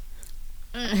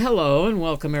Hello and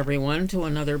welcome everyone to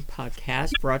another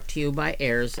podcast brought to you by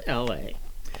AIRSLA.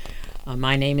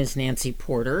 My name is Nancy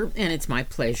Porter and it's my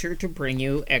pleasure to bring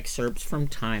you excerpts from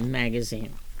Time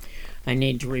magazine. I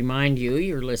need to remind you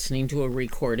you're listening to a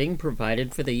recording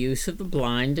provided for the use of the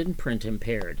blind and print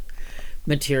impaired.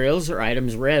 Materials or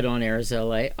items read on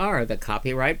AIRSLA are the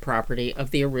copyright property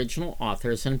of the original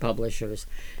authors and publishers,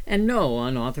 and no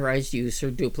unauthorized use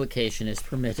or duplication is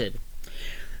permitted.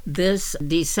 This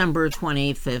December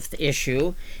 25th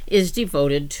issue is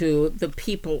devoted to the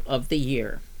People of the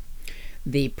Year.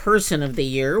 The Person of the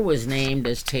Year was named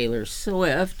as Taylor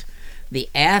Swift. The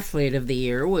Athlete of the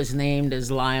Year was named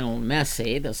as Lionel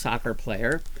Messi, the soccer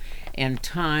player. And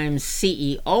Time's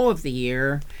CEO of the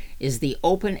Year is the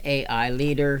OpenAI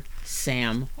leader,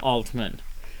 Sam Altman.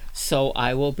 So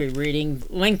I will be reading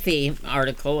a lengthy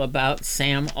article about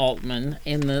Sam Altman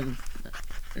in the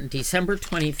December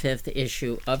 25th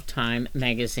issue of Time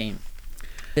magazine.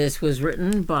 This was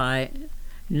written by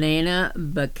Nana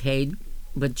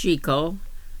Bajiko,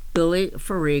 Billy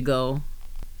Farigo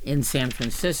in San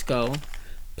Francisco,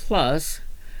 plus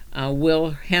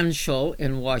Will Henschel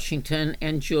in Washington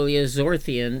and Julia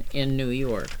Zorthian in New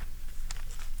York.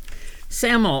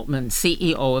 Sam Altman,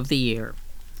 CEO of the Year.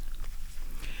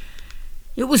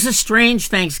 It was a strange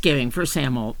Thanksgiving for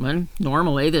Sam Altman.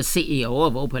 Normally, the CEO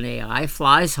of OpenAI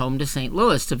flies home to St.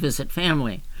 Louis to visit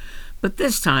family. But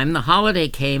this time, the holiday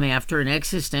came after an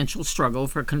existential struggle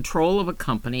for control of a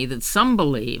company that some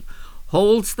believe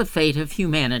holds the fate of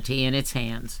humanity in its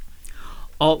hands.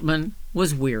 Altman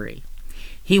was weary.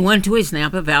 He went to his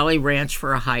Napa Valley ranch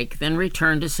for a hike, then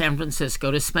returned to San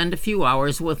Francisco to spend a few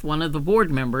hours with one of the board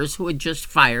members who had just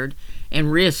fired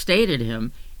and reinstated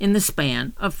him in the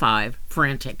span of 5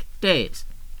 frantic days.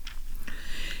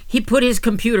 He put his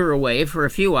computer away for a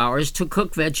few hours to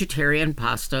cook vegetarian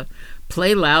pasta,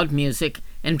 play loud music,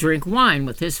 and drink wine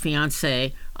with his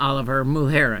fiancée, Oliver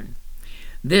Muherin.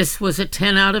 This was a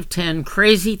 10 out of 10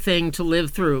 crazy thing to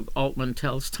live through, Altman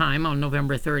tells Time on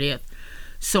November 30th.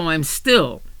 So I'm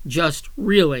still just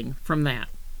reeling from that.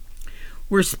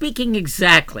 We're speaking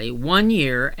exactly 1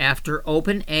 year after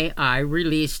OpenAI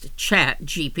released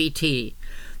ChatGPT,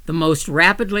 the most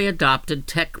rapidly adopted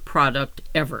tech product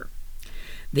ever.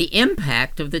 The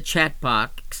impact of the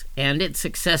chatbot and its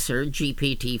successor,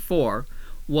 GPT-4,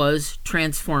 was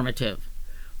transformative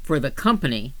for the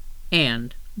company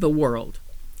and the world.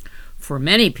 For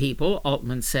many people,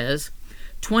 Altman says,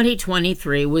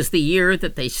 2023 was the year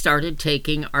that they started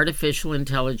taking artificial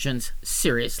intelligence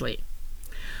seriously.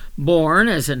 Born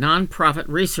as a nonprofit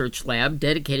research lab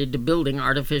dedicated to building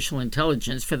artificial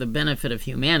intelligence for the benefit of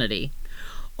humanity,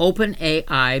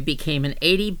 OpenAI became an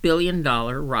 $80 billion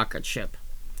rocket ship.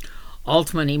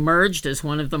 Altman emerged as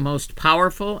one of the most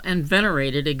powerful and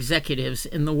venerated executives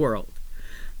in the world,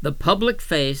 the public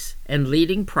face and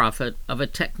leading prophet of a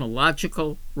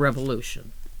technological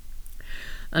revolution.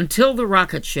 Until the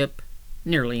rocket ship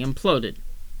nearly imploded.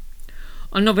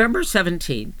 On November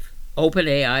 17th,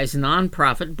 OpenAI's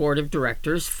nonprofit board of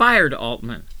directors fired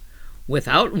Altman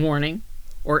without warning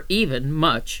or even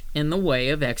much in the way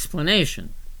of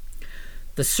explanation.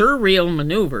 The surreal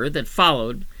maneuver that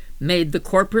followed made the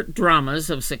corporate dramas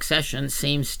of succession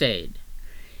seem staid.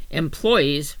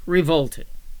 Employees revolted.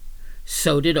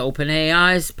 So did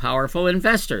OpenAI's powerful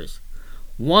investors.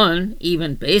 One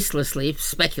even baselessly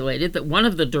speculated that one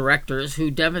of the directors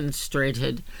who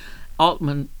demonstrated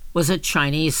Altman was a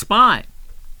Chinese spy.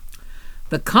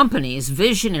 The company's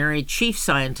visionary chief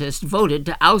scientist voted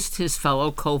to oust his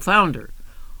fellow co-founder,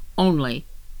 only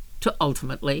to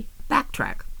ultimately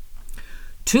backtrack.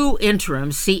 2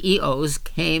 interim CEOs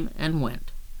came and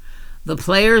went. The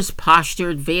players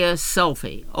postured via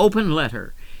selfie, open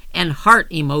letter, and heart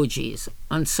emojis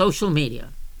on social media.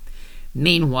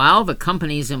 Meanwhile, the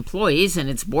company's employees and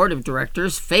its board of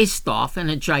directors faced off in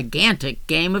a gigantic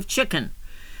game of chicken,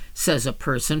 says a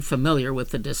person familiar with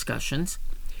the discussions.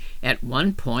 At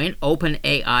one point,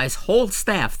 OpenAI's whole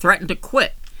staff threatened to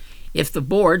quit if the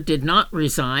board did not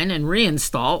resign and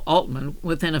reinstall Altman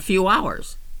within a few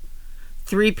hours.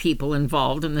 3 people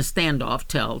involved in the standoff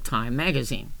tell Time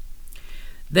magazine.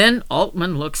 Then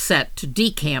Altman looks set to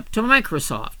decamp to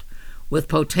Microsoft, with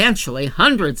potentially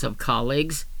hundreds of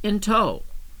colleagues in tow.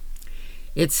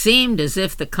 It seemed as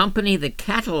if the company that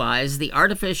catalyzed the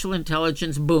artificial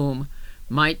intelligence boom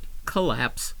might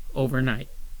collapse overnight.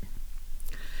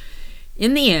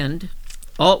 In the end,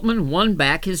 Altman won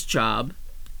back his job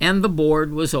and the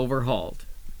board was overhauled.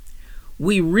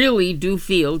 We really do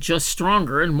feel just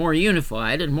stronger and more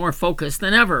unified and more focused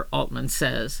than ever, Altman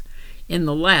says, in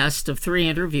the last of 3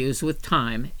 interviews with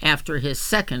Time after his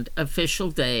second official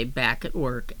day back at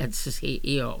work as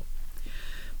CEO.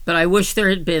 but I wish there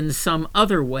had been some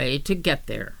other way to get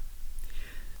there.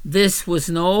 This was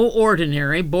no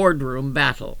ordinary boardroom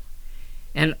battle,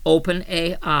 and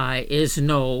OpenAI is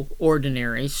no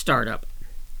ordinary startup.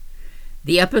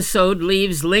 The episode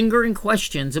leaves lingering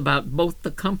questions about both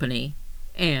the company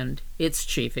and its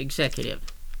chief executive.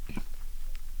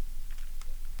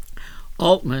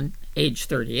 Altman, age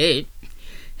 38,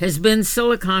 has been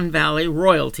Silicon Valley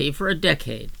royalty for a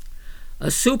decade, a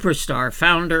superstar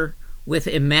founder with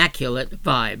immaculate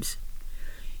vibes.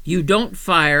 You don't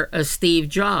fire a Steve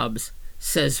Jobs,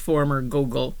 says former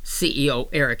Google CEO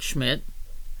Eric Schmidt.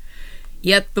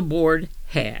 Yet the board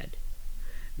had.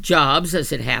 Jobs,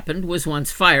 as it happened, was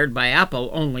once fired by Apple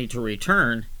only to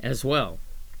return as well.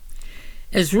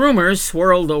 As rumors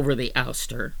swirled over the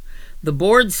ouster, the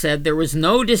board said there was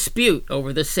no dispute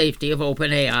over the safety of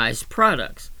OpenAI's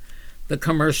products, the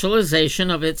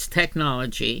commercialization of its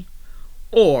technology,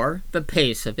 or the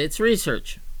pace of its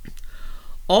research.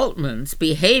 Altman's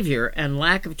behavior and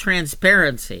lack of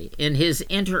transparency in his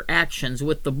interactions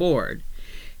with the board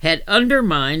had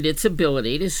undermined its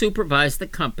ability to supervise the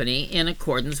company in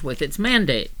accordance with its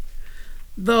mandate,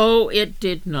 though it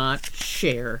did not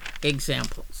share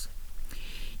examples.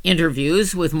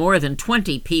 Interviews with more than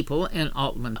 20 people in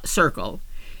Altman's circle,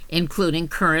 including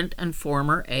current and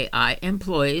former AI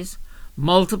employees,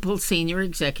 multiple senior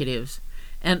executives,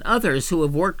 and others who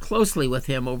have worked closely with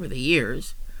him over the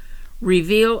years,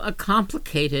 reveal a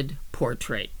complicated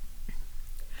portrait.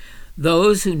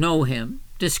 Those who know him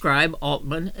describe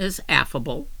Altman as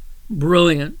affable,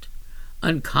 brilliant,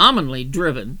 uncommonly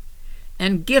driven,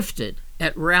 and gifted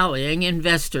at rallying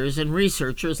investors and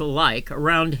researchers alike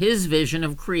around his vision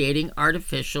of creating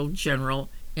artificial general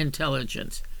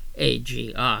intelligence,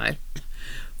 AGI,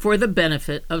 for the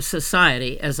benefit of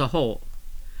society as a whole.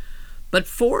 But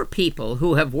 4 people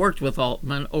who have worked with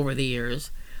Altman over the years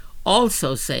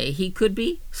also say he could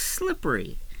be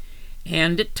slippery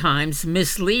and at times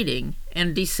misleading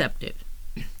and deceptive.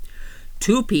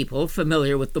 2 people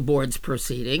familiar with the board's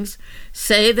proceedings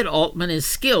say that Altman is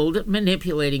skilled at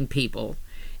manipulating people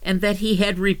and that he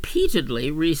had repeatedly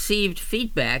received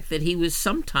feedback that he was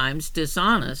sometimes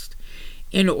dishonest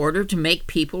in order to make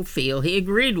people feel he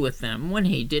agreed with them when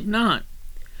he did not.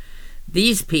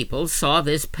 These people saw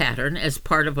this pattern as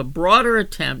part of a broader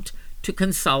attempt to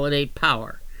consolidate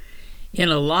power. In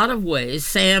a lot of ways,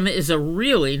 Sam is a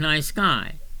really nice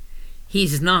guy.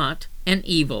 He's not an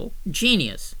evil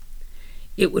genius.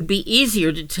 It would be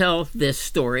easier to tell this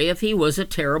story if he was a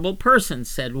terrible person,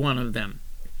 said one of them.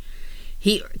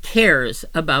 He cares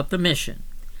about the mission.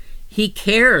 He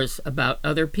cares about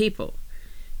other people.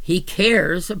 He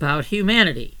cares about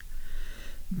humanity.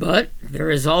 But there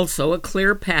is also a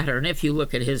clear pattern, if you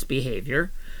look at his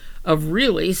behavior, of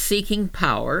really seeking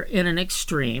power in an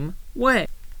extreme way.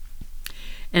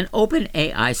 An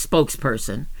OpenAI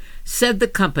spokesperson said the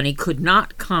company could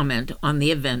not comment on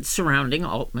the events surrounding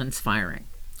Altman's firing.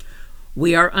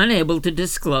 We are unable to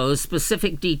disclose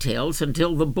specific details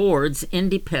until the board's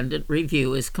independent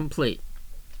review is complete.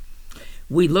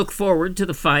 We look forward to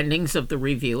the findings of the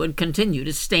review and continue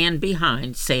to stand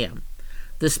behind Sam,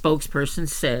 the spokesperson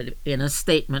said in a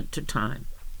statement to Time.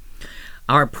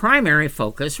 Our primary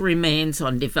focus remains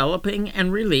on developing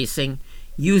and releasing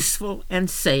useful and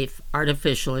safe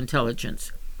artificial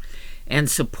intelligence, and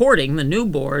supporting the new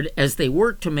board as they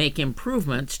work to make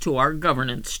improvements to our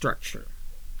governance structure.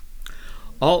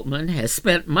 Altman has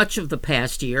spent much of the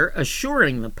past year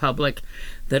assuring the public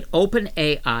that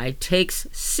OpenAI takes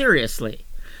seriously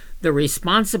the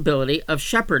responsibility of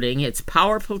shepherding its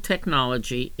powerful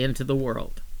technology into the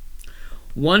world.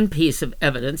 One piece of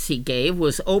evidence he gave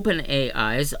was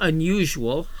OpenAI's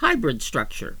unusual hybrid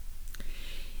structure.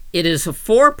 It is a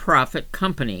for-profit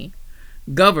company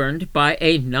governed by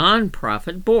a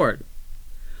non-profit board,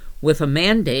 with a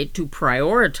mandate to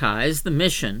prioritize the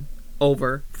mission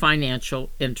over financial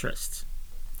interests.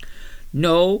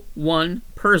 No one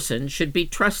person should be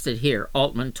trusted here,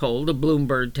 Altman told a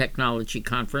Bloomberg technology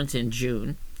conference in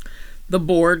June. The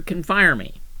board can fire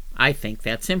me. I think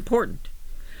that's important.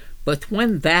 But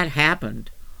when that happened,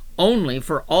 only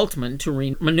for Altman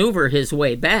to maneuver his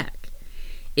way back,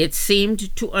 it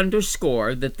seemed to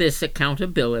underscore that this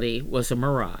accountability was a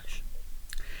mirage.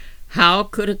 How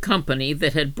could a company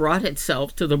that had brought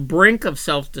itself to the brink of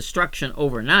self-destruction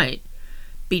overnight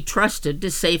be trusted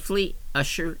to safely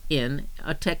usher in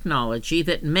a technology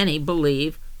that many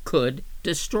believe could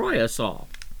destroy us all?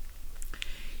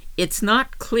 It's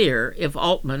not clear if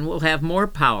Altman will have more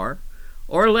power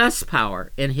or less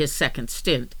power in his second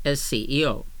stint as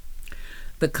CEO.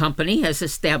 The company has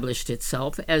established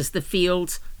itself as the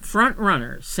field's front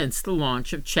runner since the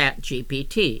launch of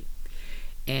ChatGPT,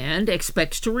 and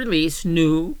expects to release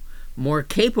new, more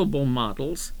capable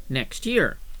models next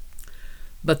year.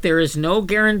 But there is no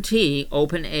guarantee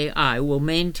OpenAI will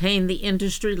maintain the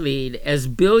industry lead as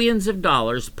billions of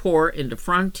dollars pour into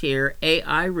frontier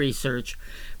AI research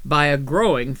by a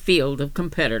growing field of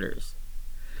competitors.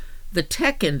 The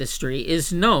tech industry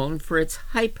is known for its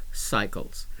hype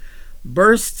cycles,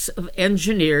 bursts of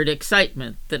engineered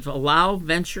excitement that allow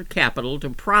venture capital to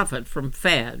profit from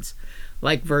fads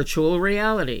like virtual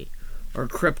reality or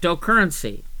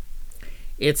cryptocurrency.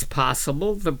 It's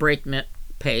possible the breakneck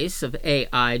pace of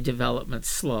AI development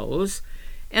slows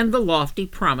and the lofty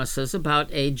promises about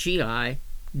AGI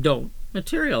don't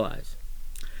materialize.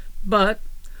 But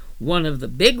one of the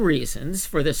big reasons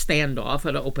for the standoff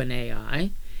at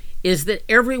OpenAI is that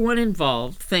everyone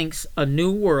involved thinks a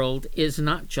new world is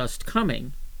not just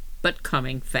coming, but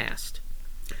coming fast.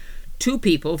 Two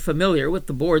people familiar with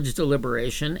the board's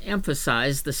deliberation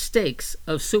emphasize the stakes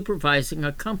of supervising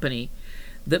a company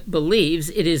that believes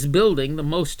it is building the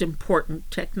most important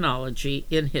technology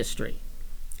in history.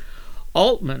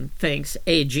 Altman thinks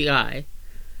AGI,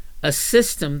 a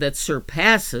system that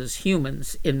surpasses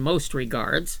humans in most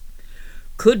regards,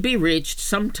 could be reached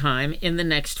sometime in the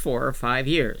next 4 or 5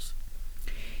 years.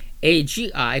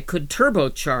 AGI could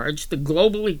turbocharge the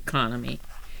global economy,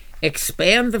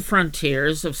 expand the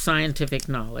frontiers of scientific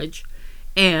knowledge,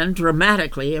 and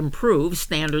dramatically improve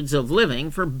standards of living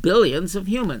for billions of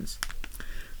humans,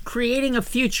 creating a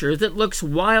future that looks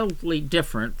wildly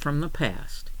different from the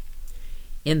past.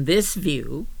 In this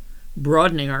view,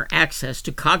 broadening our access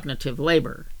to cognitive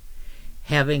labor,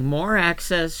 having more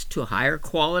access to higher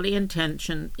quality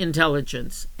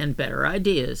intelligence and better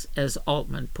ideas, as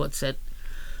Altman puts it,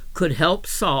 could help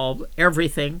solve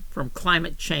everything from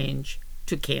climate change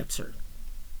to cancer.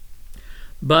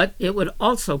 But it would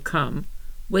also come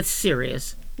with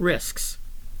serious risks.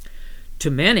 To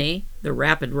many, the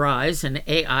rapid rise in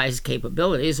AI's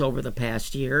capabilities over the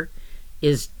past year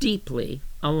is deeply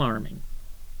alarming.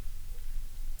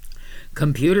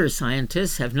 Computer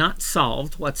scientists have not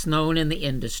solved what's known in the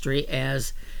industry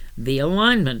as the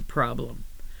alignment problem,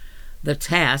 the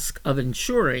task of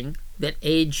ensuring that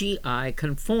AGI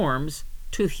conforms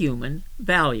to human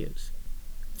values.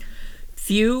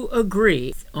 Few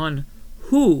agree on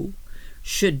who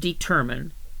should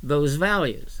determine those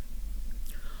values.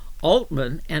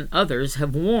 Altman and others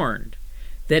have warned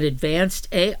that advanced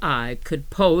AI could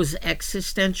pose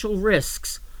existential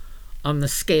risks on the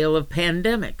scale of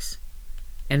pandemics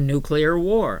and nuclear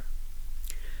war.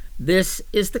 This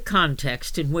is the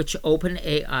context in which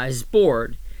OpenAI's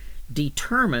board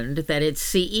determined that its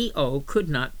CEO could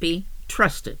not be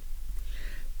trusted.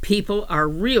 People are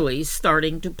really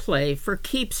starting to play for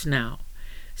keeps now,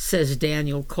 says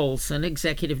Daniel Colson,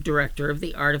 executive director of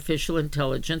the Artificial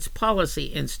Intelligence Policy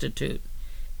Institute,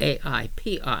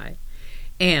 AIPI,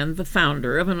 and the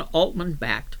founder of an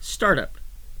Altman-backed startup.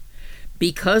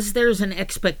 Because there's an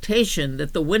expectation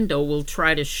that the window will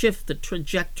try to shift the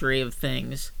trajectory of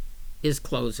things is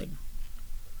closing.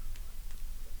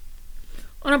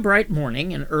 On a bright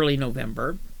morning in early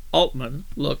November, Altman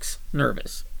looks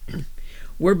nervous.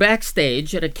 We're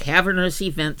backstage at a cavernous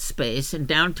event space in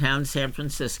downtown San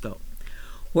Francisco,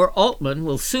 where Altman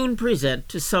will soon present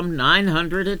to some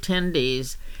 900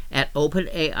 attendees at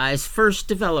OpenAI's first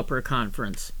developer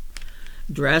conference.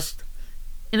 Dressed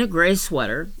in a gray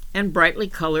sweater and brightly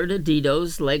colored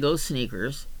Adidas Lego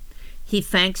sneakers, he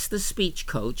thanks the speech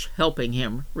coach helping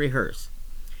him rehearse.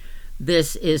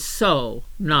 "This is so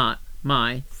not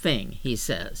my thing," he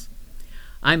says.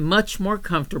 "I'm much more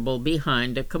comfortable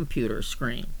behind a computer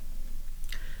screen."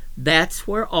 That's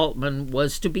where Altman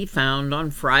was to be found on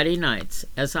Friday nights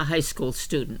as a high school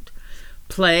student,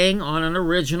 playing on an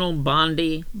original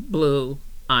Bondi blue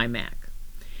iMac.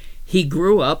 He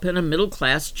grew up in a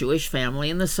middle-class Jewish family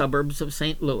in the suburbs of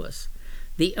St. Louis,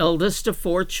 the eldest of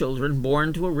 4 children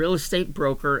born to a real estate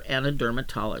broker and a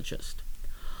dermatologist.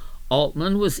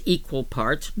 Altman was equal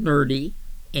parts nerdy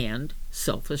and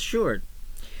self-assured.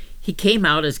 He came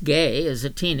out as gay as a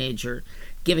teenager,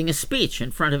 giving a speech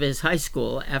in front of his high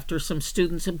school after some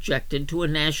students objected to a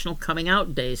National Coming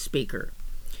Out Day speaker.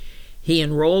 He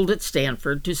enrolled at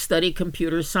Stanford to study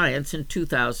computer science in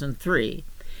 2003,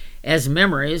 as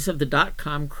memories of the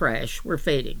dot-com crash were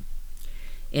fading.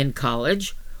 In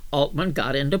college, Altman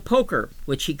got into poker,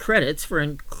 which he credits for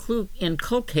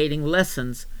inculcating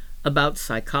lessons about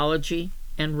psychology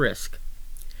and risk.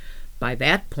 By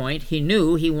that point, he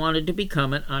knew he wanted to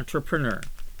become an entrepreneur.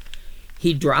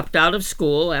 He dropped out of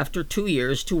school after 2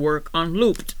 years to work on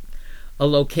Looped, a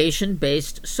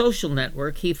location-based social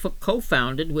network he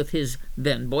co-founded with his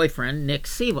then-boyfriend, Nick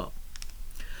Sevo.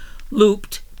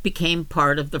 Looped became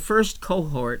part of the first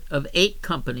cohort of 8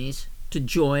 companies to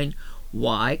join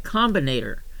Y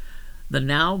Combinator, the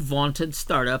now vaunted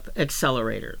startup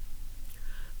accelerator.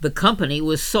 The company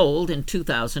was sold in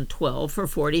 2012 for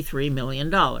 $43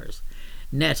 million,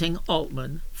 netting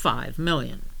Altman $5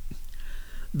 million.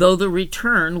 Though the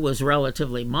return was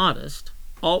relatively modest,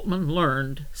 Altman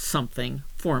learned something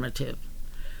formative.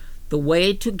 The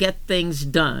way to get things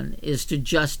done is to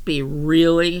just be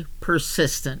really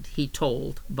persistent, he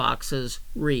told Vox's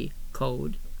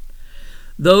Recode.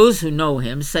 Those who know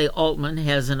him say Altman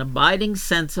has an abiding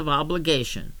sense of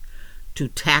obligation to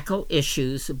tackle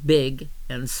issues big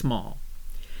and small.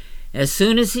 As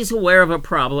soon as he's aware of a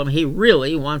problem, he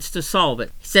really wants to solve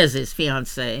it, says his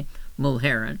fiancée,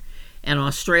 Mulherin, an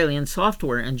Australian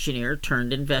software engineer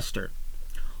turned investor.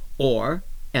 Or,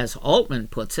 as Altman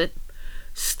puts it,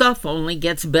 stuff only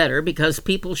gets better because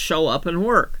people show up and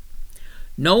work.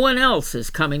 No one else is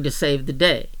coming to save the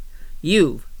day.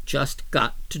 You've just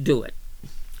got to do it.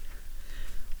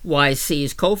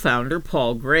 YC's co-founder,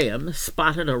 Paul Graham,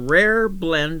 spotted a rare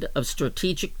blend of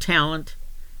strategic talent,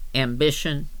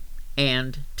 ambition,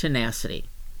 and tenacity.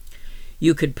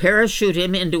 You could parachute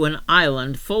him into an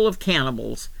island full of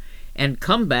cannibals and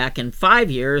come back in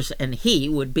 5 years and he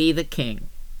would be the king.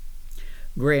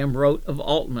 Graham wrote of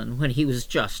Altman when he was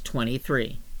just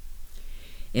 23.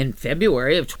 In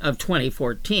February of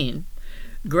 2014,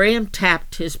 Graham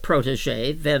tapped his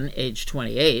protege, then age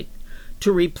 28,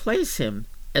 to replace him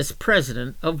as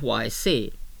president of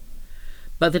YC.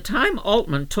 By the time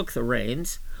Altman took the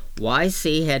reins,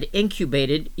 YC had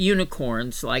incubated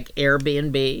unicorns like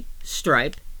Airbnb,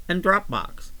 Stripe, and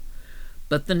Dropbox.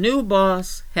 But the new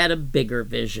boss had a bigger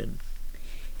vision.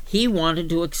 He wanted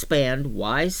to expand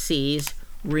YC's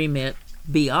remit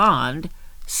beyond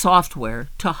software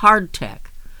to hard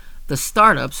tech, the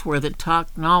startups where the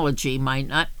technology might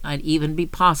not even be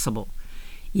possible,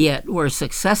 yet where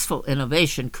successful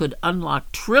innovation could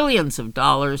unlock trillions of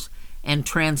dollars and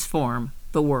transform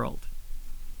the world.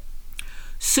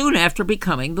 Soon after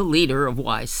becoming the leader of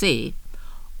YC,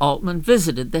 Altman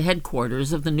visited the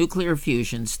headquarters of the nuclear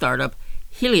fusion startup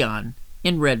Helion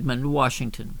in Redmond,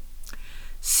 Washington.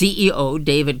 CEO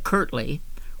David Kirtley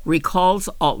recalls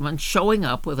Altman showing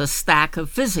up with a stack of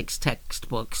physics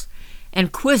textbooks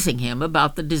and quizzing him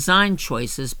about the design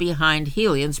choices behind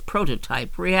Helion's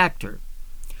prototype reactor.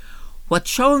 What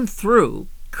shone through,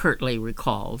 Kirtley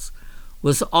recalls,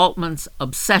 was Altman's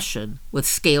obsession with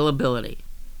scalability.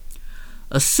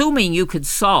 Assuming you could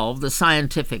solve the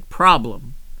scientific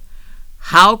problem,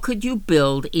 how could you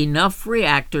build enough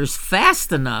reactors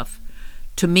fast enough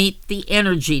to meet the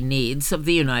energy needs of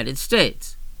the United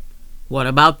States? What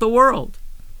about the world?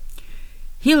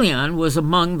 Helion was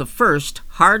among the first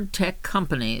hard-tech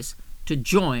companies to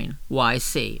join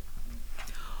YC.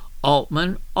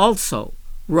 Altman also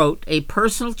wrote a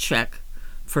personal check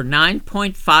for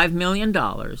 $9.5 million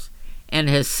and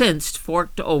has since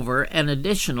forked over an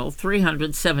additional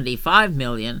 $375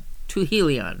 million to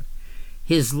Helion,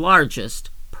 his largest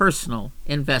personal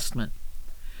investment.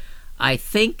 I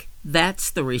think that's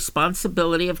the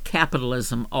responsibility of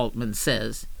capitalism, Altman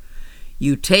says.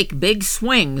 You take big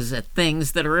swings at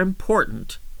things that are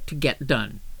important to get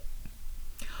done.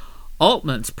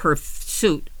 Altman's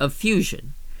pursuit of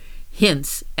fusion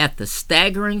hints at the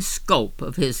staggering scope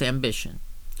of his ambition.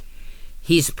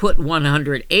 He's put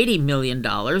 $180 million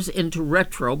into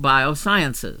Retro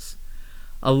Biosciences,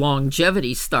 a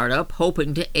longevity startup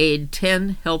hoping to aid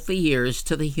 10 healthy years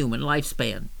to the human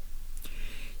lifespan.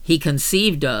 He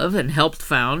conceived of and helped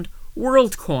found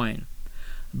WorldCoin,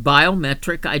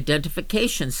 biometric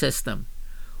identification system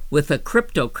with a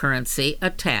cryptocurrency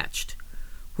attached,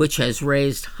 which has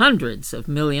raised hundreds of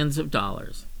millions of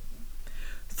dollars.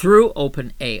 Through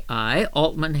OpenAI,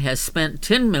 Altman has spent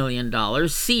 $10 million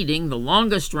seeding the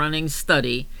longest-running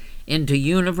study into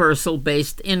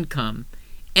universal-based income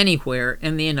anywhere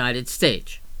in the United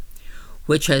States,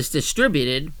 which has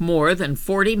distributed more than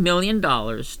 $40 million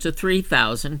to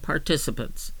 3,000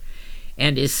 participants,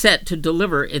 and is set to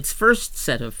deliver its first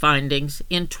set of findings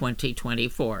in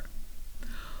 2024.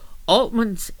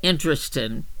 Altman's interest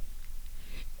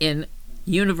in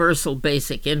universal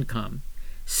basic income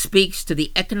speaks to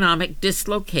the economic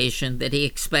dislocation that he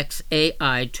expects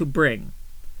AI to bring,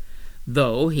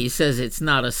 though he says it's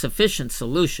not a sufficient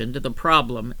solution to the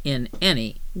problem in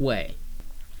any way.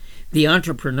 The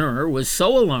entrepreneur was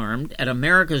so alarmed at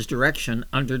America's direction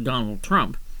under Donald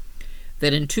Trump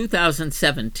that in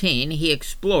 2017 he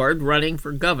explored running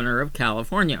for governor of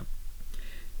California.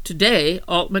 Today,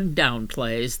 Altman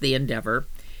downplays the endeavor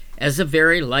as a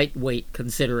very lightweight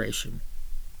consideration.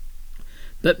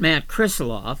 But Matt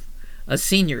Krisloff, a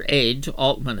senior aide to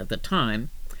Altman at the time,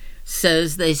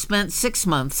 says they spent 6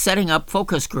 months setting up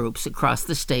focus groups across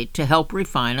the state to help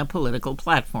refine a political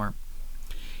platform.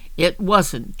 It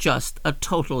wasn't just a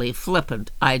totally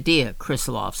flippant idea,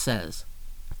 Krisloff says.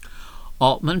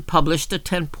 Altman published a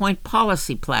 10-point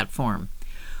policy platform,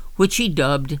 which he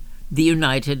dubbed the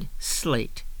United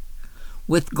Slate,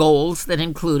 with goals that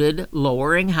included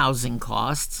lowering housing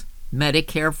costs,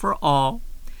 Medicare for all,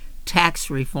 tax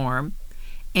reform,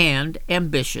 and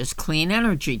ambitious clean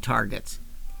energy targets.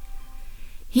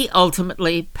 He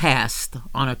ultimately passed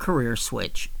on a career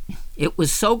switch. It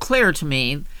was so clear to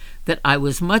me that I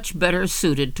was much better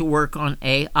suited to work on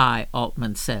AI,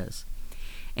 Altman says.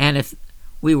 And if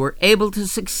we were able to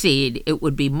succeed, it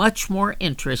would be much more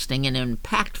interesting and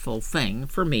impactful thing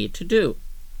for me to do.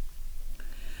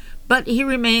 But he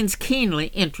remains keenly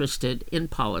interested in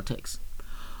politics.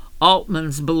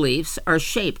 Altman's beliefs are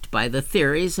shaped by the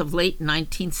theories of late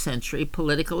 19th century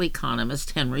political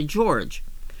economist Henry George,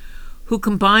 who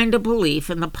combined a belief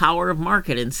in the power of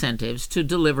market incentives to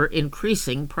deliver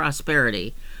increasing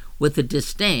prosperity with a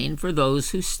disdain for those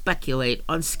who speculate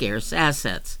on scarce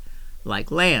assets, like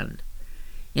land,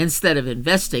 instead of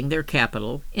investing their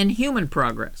capital in human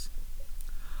progress.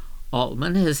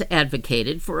 Altman has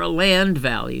advocated for a land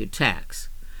value tax,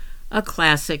 a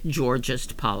classic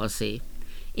Georgist policy,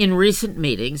 in recent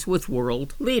meetings with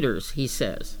world leaders, he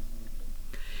says.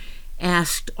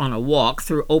 Asked on a walk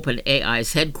through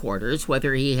OpenAI's headquarters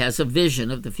whether he has a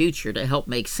vision of the future to help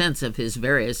make sense of his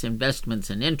various investments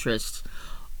and interests,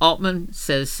 Altman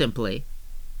says simply,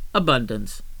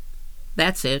 abundance.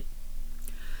 That's it.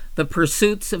 The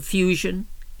pursuits of fusion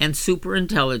and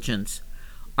superintelligence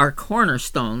are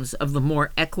cornerstones of the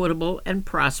more equitable and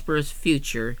prosperous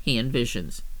future he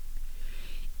envisions.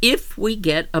 If we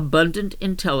get abundant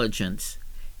intelligence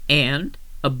and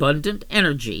abundant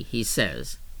energy, he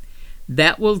says,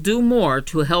 that will do more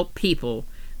to help people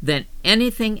than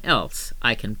anything else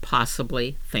I can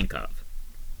possibly think of.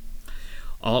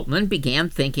 Altman began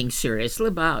thinking seriously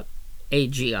about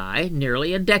AGI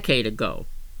nearly a decade ago.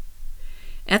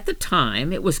 At the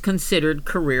time, it was considered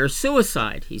career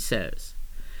suicide, he says.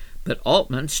 But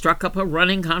Altman struck up a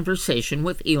running conversation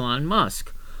with Elon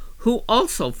Musk, who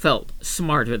also felt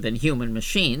smarter than human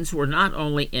machines were not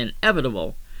only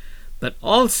inevitable, but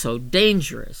also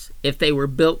dangerous if they were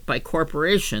built by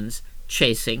corporations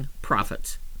chasing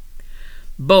profits.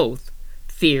 Both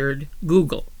feared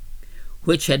Google,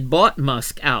 which had bought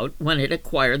Musk out when it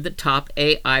acquired the top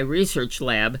AI research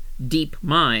lab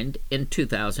DeepMind in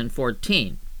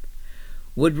 2014,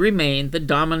 would remain the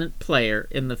dominant player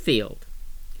in the field.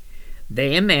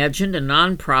 They imagined a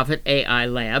nonprofit AI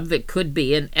lab that could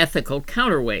be an ethical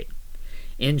counterweight,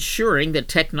 ensuring the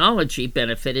technology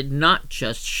benefited not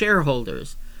just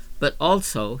shareholders, but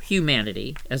also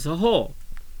humanity as a whole.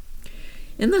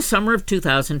 In the summer of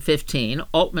 2015,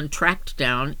 Altman tracked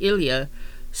down Ilya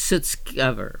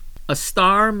Sutskever, a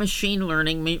star machine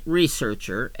learning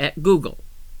researcher at Google,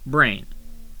 Brain.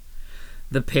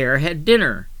 The pair had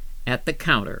dinner at The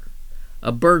Counter,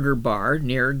 a burger bar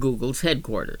near Google's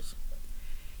headquarters.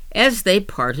 As they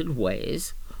parted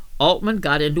ways, Altman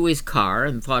got into his car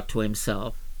and thought to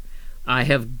himself, I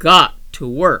have got to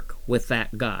work with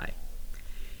that guy.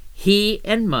 He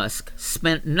and Musk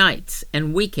spent nights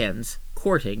and weekends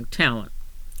courting talent.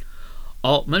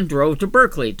 Altman drove to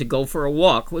Berkeley to go for a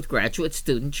walk with graduate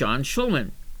student John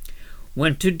Schulman,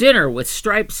 went to dinner with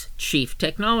Stripe's chief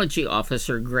technology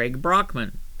officer Greg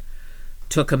Brockman,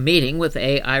 took a meeting with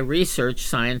AI research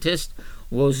scientist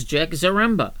Wojciech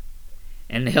Zaremba,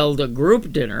 and held a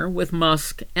group dinner with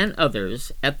Musk and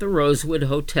others at the Rosewood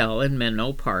Hotel in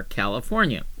Menlo Park,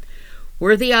 California,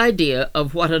 where the idea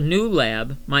of what a new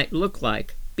lab might look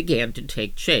like began to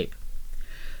take shape.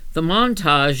 The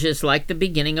montage is like the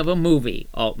beginning of a movie,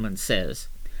 Altman says,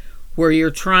 where you're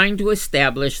trying to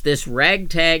establish this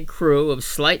ragtag crew of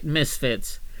slight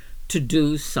misfits to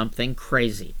do something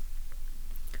crazy.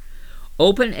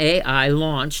 OpenAI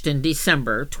launched in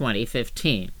December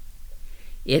 2015.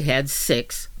 It had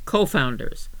 6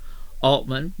 co-founders,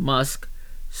 Altman, Musk,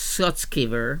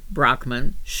 Sutskever,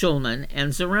 Brockman, Schulman,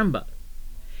 and Zaremba,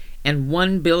 and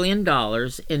 $1 billion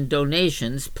in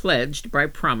donations pledged by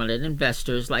prominent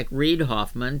investors like Reid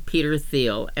Hoffman, Peter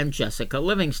Thiel, and Jessica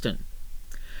Livingston.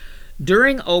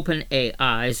 During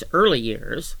OpenAI's early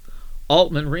years,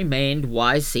 Altman remained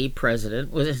YC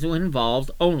president, was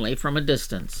involved only from a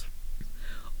distance.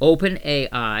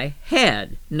 OpenAI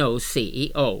had no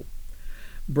CEO.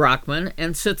 Brockman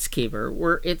and Sutskever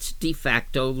were its de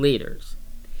facto leaders.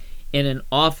 In an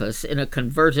office in a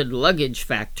converted luggage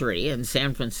factory in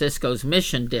San Francisco's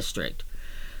Mission District,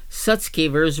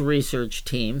 Sutskever's research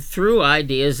team threw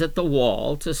ideas at the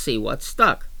wall to see what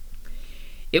stuck.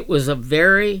 It was a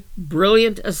very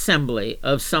brilliant assembly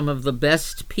of some of the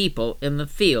best people in the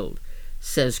field,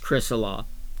 says AIRSLA.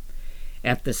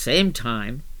 At the same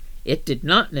time, it did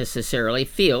not necessarily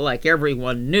feel like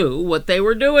everyone knew what they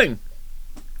were doing.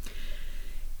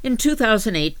 In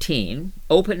 2018,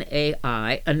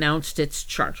 OpenAI announced its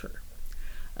charter,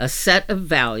 a set of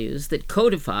values that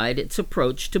codified its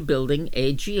approach to building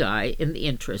AGI in the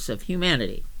interests of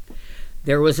humanity.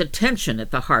 There was a tension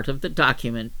at the heart of the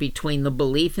document between the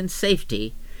belief in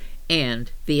safety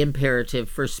and the imperative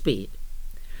for speed.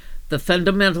 The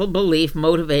fundamental belief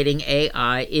motivating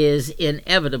AI is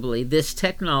inevitably this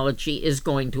technology is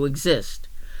going to exist,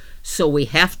 so we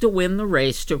have to win the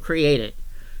race to create it,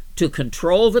 to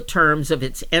control the terms of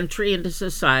its entry into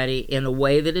society in a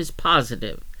way that is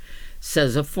positive,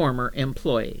 says a former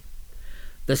employee.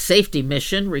 The safety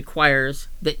mission requires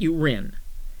that you win.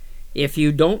 If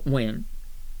you don't win,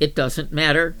 it doesn't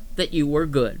matter that you were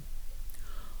good.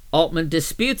 Altman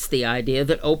disputes the idea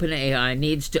that OpenAI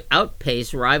needs to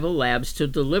outpace rival labs to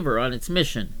deliver on its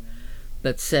mission,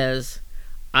 but says,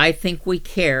 I think we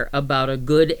care about a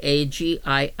good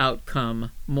AGI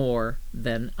outcome more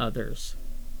than others.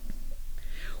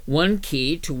 One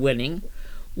key to winning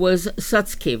was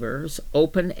Sutskever's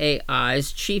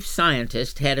OpenAI's chief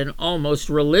scientist had an almost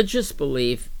religious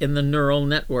belief in the neural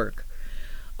network,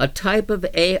 a type of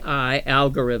AI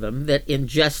algorithm that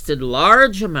ingested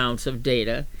large amounts of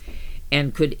data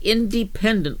and could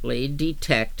independently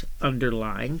detect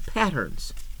underlying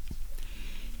patterns.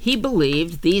 He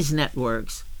believed these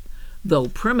networks, though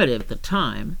primitive at the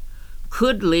time,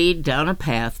 could lead down a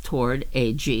path toward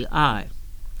AGI.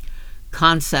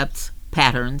 Concepts,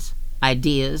 patterns,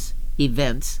 ideas,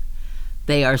 events,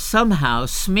 they are somehow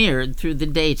smeared through the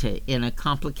data in a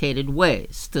complicated way,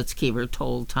 Sutskever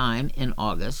told Time in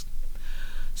August.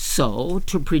 So,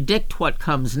 to predict what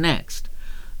comes next,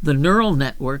 the neural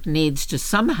network needs to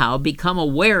somehow become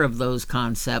aware of those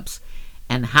concepts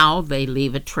and how they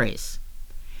leave a trace.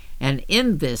 And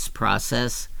in this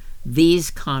process, these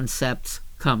concepts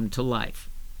come to life.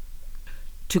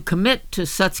 To commit to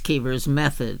Sutskever's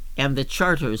method and the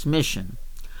Charter's mission,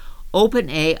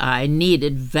 OpenAI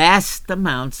needed vast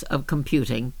amounts of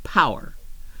computing power.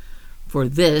 For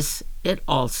this, it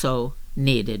also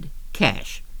needed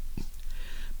cash.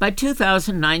 By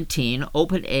 2019,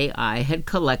 OpenAI had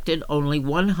collected only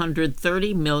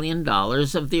 $130 million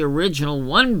of the original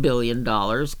 $1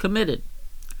 billion committed.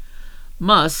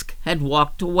 Musk had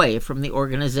walked away from the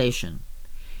organization,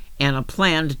 and a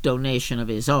planned donation of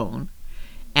his own,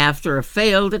 after a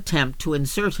failed attempt to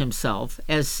insert himself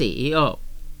as CEO.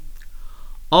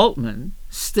 Altman,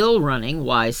 still running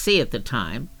YC at the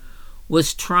time,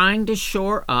 was trying to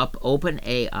shore up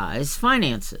OpenAI's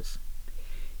finances.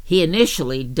 He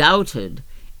initially doubted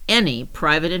any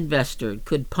private investor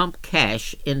could pump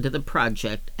cash into the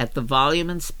project at the volume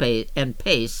and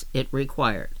pace it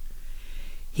required.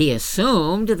 He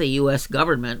assumed the U.S.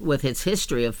 government, with its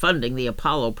history of funding the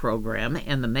Apollo program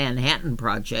and the Manhattan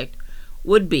Project,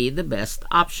 would be the best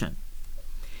option.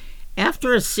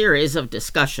 After a series of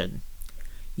discussion,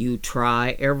 you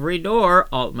try every door,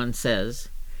 Altman says,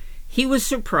 he was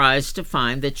surprised to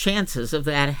find the chances of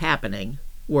that happening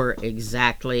were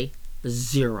exactly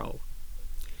 0.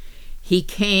 He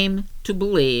came to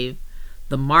believe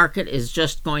the market is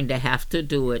just going to have to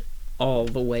do it all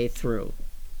the way through.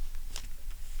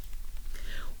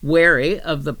 Wary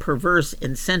of the perverse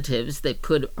incentives that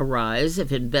could arise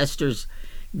if investors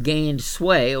gained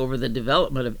sway over the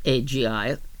development of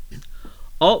AGI,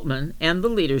 Altman and the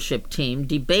leadership team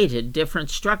debated different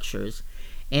structures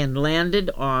and landed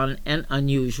on an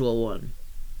unusual one.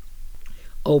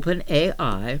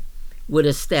 OpenAI would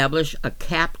establish a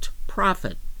capped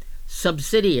profit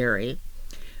subsidiary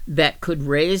that could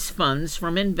raise funds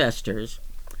from investors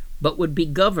but would be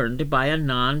governed by a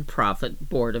non-profit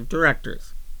board of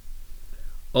directors.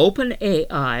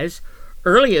 OpenAI's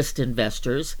earliest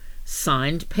investors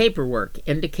signed paperwork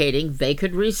indicating they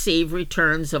could receive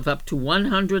returns of up to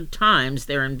 100 times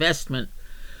their investment,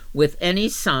 with any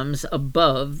sums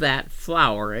above that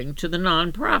flowering to the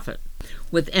nonprofit,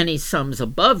 with any sums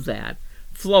above that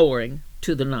flowing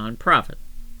to the nonprofit.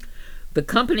 The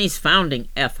company's founding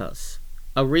ethos,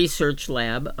 a research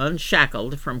lab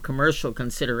unshackled from commercial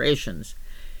considerations,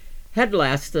 had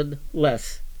lasted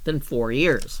less than 4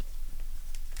 years.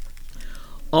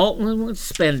 Altman was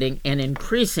spending an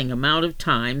increasing amount of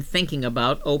time thinking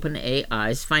about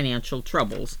OpenAI's financial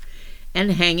troubles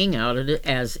and hanging out at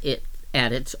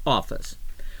its office,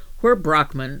 where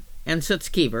Brockman and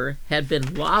Sutskever had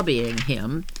been lobbying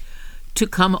him to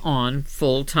come on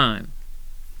full-time.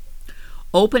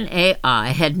 OpenAI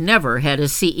had never had a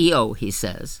CEO, he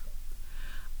says.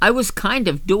 I was kind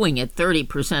of doing it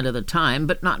 30% of the time,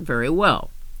 but not very well.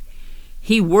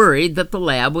 He worried that the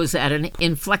lab was at an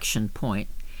inflection point,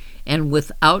 and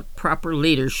without proper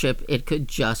leadership, it could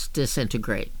just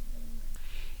disintegrate.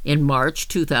 In March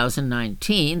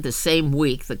 2019, the same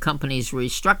week the company's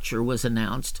restructure was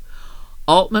announced,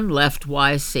 Altman left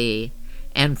YC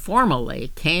and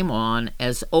formally came on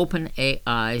as OpenAI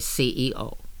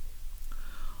CEO.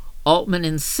 Altman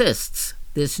insists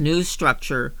this new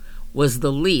structure was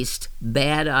the least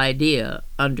bad idea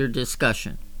under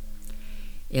discussion.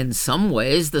 In some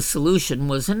ways, the solution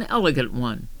was an elegant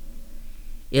one.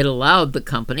 It allowed the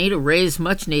company to raise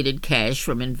much-needed cash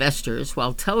from investors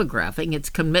while telegraphing its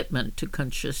commitment to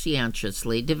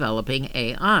conscientiously developing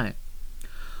AI.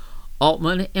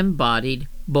 Altman embodied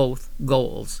both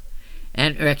goals,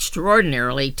 an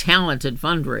extraordinarily talented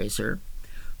fundraiser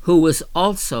who was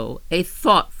also a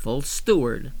thoughtful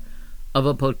steward of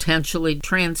a potentially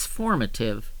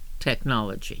transformative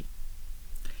technology.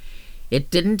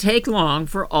 It didn't take long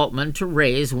for Altman to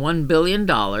raise $1 billion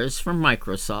from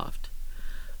Microsoft,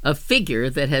 a figure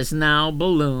that has now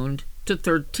ballooned to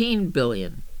 $13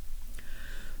 billion.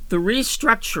 The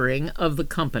restructuring of the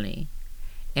company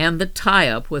and the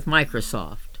tie-up with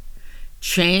Microsoft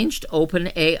changed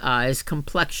OpenAI's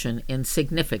complexion in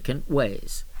significant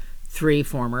ways, 3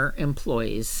 former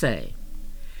employees say.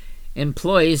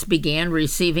 Employees began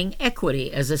receiving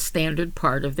equity as a standard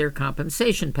part of their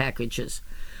compensation packages,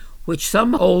 which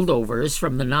some holdovers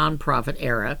from the nonprofit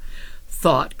era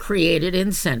thought created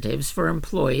incentives for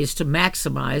employees to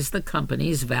maximize the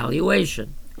company's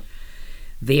valuation.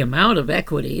 The amount of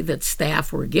equity that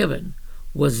staff were given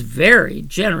was very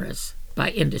generous by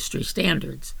industry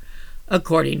standards,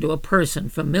 according to a person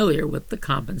familiar with the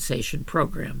compensation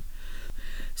program.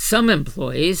 Some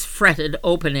employees fretted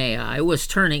OpenAI was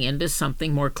turning into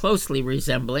something more closely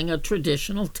resembling a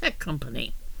traditional tech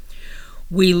company.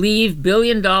 We leave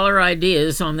billion-dollar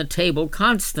ideas on the table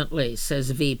constantly,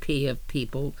 says VP of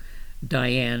People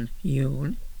Diane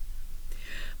Yoon.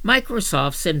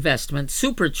 Microsoft's investment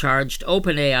supercharged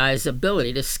OpenAI's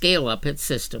ability to scale up its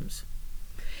systems.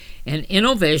 An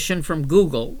innovation from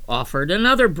Google offered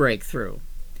another breakthrough.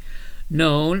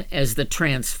 Known as the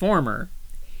Transformer,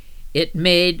 it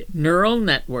made neural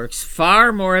networks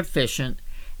far more efficient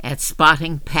at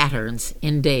spotting patterns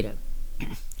in data.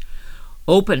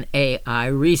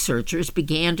 OpenAI researchers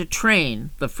began to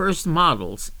train the first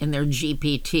models in their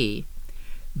GPT,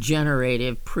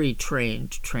 Generative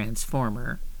Pre-trained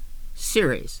Transformer,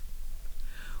 series.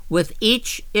 With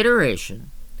each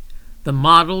iteration, the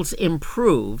models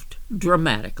improved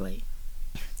dramatically.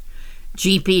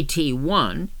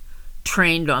 GPT-1,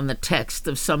 trained on the text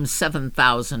of some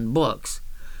 7,000 books,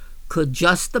 could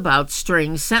just about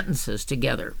string sentences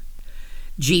together.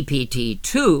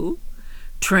 GPT-2,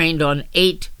 trained on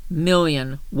 8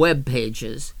 million web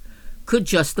pages, could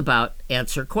just about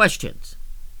answer questions.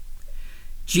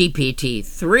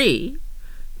 GPT-3,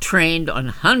 trained on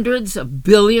hundreds of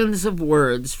billions of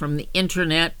words from the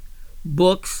internet,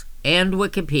 books, and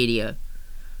Wikipedia,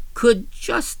 could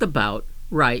just about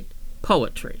write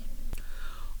poetry.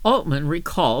 Altman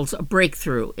recalls a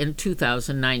breakthrough in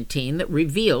 2019 that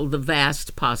revealed the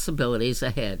vast possibilities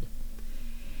ahead.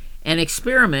 An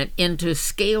experiment into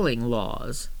scaling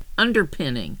laws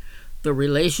underpinning the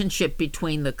relationship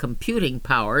between the computing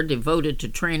power devoted to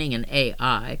training an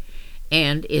AI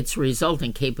and its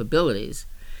resulting capabilities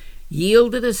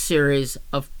yielded a series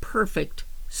of perfect,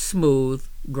 smooth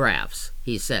graphs,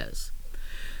 he says,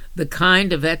 the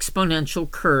kind of exponential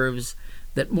curves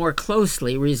that more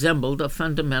closely resembled a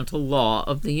fundamental law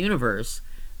of the universe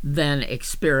than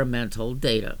experimental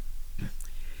data.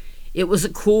 It was a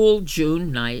cool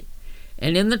June night,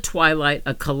 and in the twilight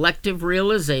a collective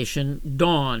realization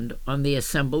dawned on the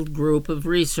assembled group of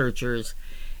researchers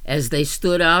as they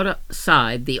stood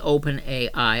outside the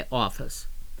OpenAI office.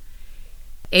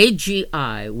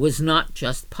 AGI was not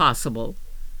just possible,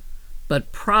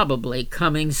 but probably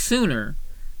coming sooner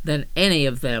than any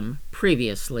of them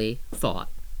previously thought.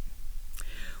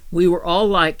 We were all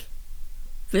like,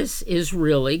 "This is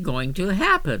really going to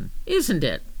happen, isn't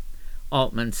it?"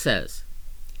 Altman says.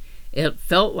 It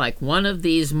felt like one of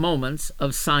these moments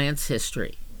of science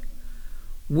history.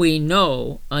 We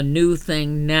know a new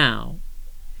thing now,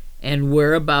 and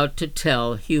we're about to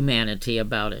tell humanity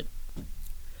about it.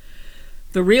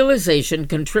 The realization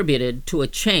contributed to a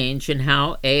change in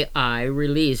how AI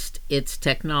released its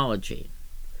technology.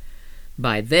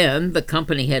 By then, the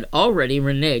company had already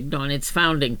reneged on its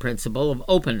founding principle of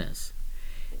openness,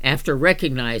 after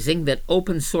recognizing that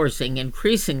open sourcing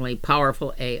increasingly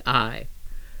powerful AI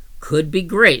could be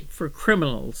great for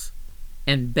criminals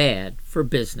and bad for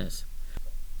business.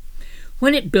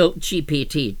 When it built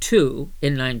GPT-2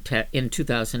 in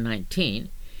 2019,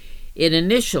 it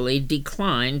initially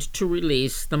declined to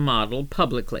release the model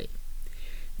publicly,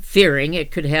 fearing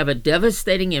it could have a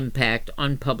devastating impact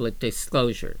on public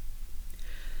disclosure.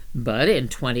 But in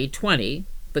 2020,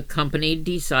 the company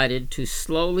decided to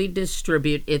slowly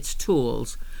distribute its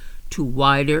tools to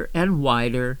wider and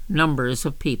wider numbers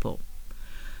of people.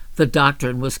 The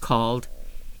doctrine was called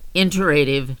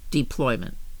iterative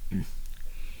deployment.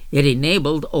 It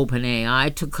enabled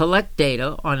OpenAI to collect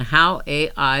data on how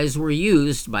AIs were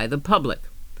used by the public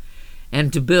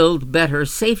and to build better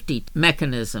safety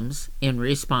mechanisms in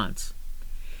response.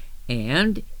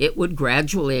 And it would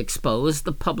gradually expose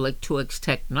the public to its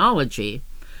technology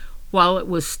while it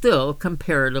was still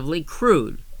comparatively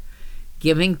crude,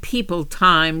 giving people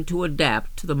time to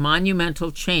adapt to the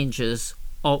monumental changes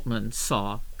Altman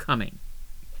saw coming.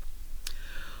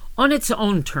 On its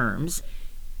own terms,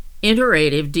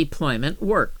 iterative deployment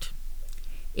worked.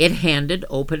 It handed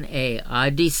OpenAI a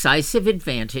decisive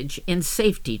advantage in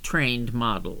safety-trained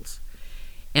models,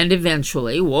 and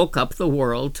eventually woke up the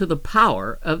world to the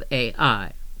power of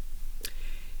AI.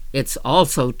 It's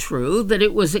also true that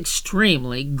it was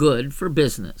extremely good for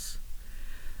business.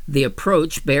 The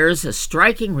approach bears a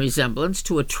striking resemblance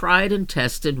to a tried and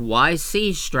tested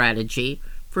YC strategy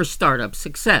for startup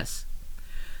success,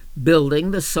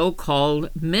 building the so-called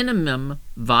minimum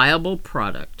viable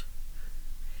product.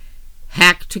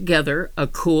 Hack together a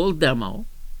cool demo,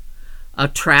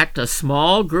 attract a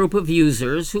small group of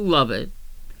users who love it,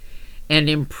 and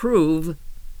improve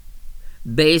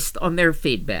based on their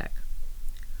feedback.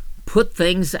 Put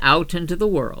things out into the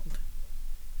world,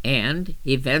 and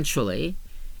eventually,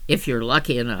 if you're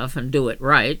lucky enough and do it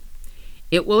right,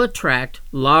 it will attract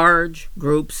large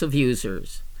groups of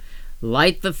users,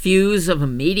 light the fuse of a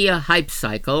media hype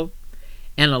cycle,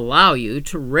 and allow you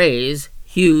to raise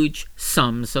huge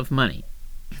sums of money.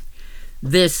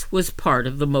 This was part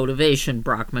of the motivation,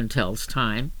 Brockman tells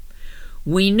Time.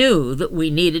 We knew that we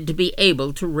needed to be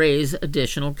able to raise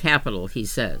additional capital, he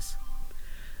says.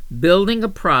 Building a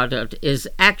product is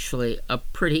actually a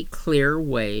pretty clear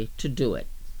way to do it.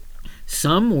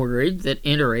 Some worried that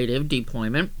iterative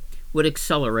deployment would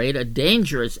accelerate a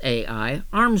dangerous AI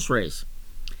arms race,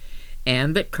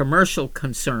 and that commercial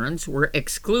concerns were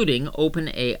excluding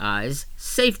OpenAI's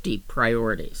safety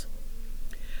priorities.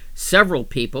 Several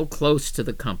people close to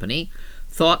the company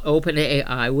thought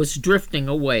OpenAI was drifting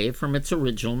away from its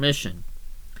original mission.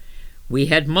 We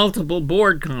had multiple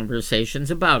board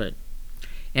conversations about it,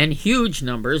 and huge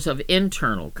numbers of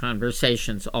internal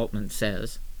conversations, Altman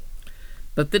says.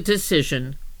 But the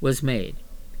decision was made.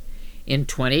 In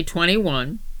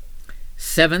 2021,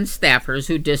 7 staffers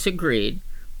who disagreed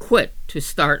quit to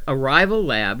start a rival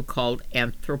lab called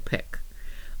Anthropic,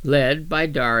 led by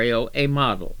Dario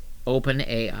Amodei,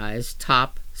 OpenAI's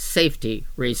top safety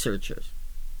researchers.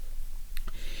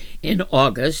 In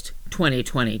August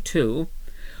 2022,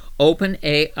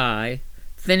 OpenAI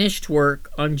finished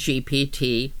work on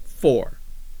GPT-4,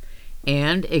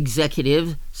 and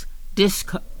executives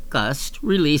discussed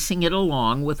releasing it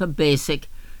along with a basic,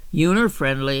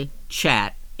 user-friendly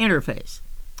chat interface.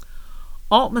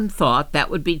 Altman thought that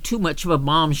would be too much of a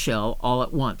bombshell all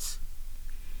at once.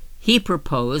 He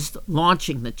proposed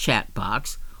launching the chat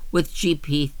box with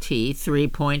GPT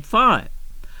 3.5,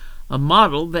 a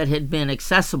model that had been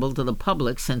accessible to the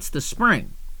public since the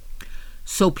spring,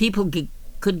 so people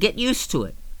could get used to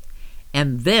it,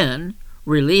 and then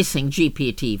releasing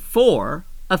GPT-4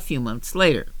 a few months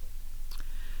later.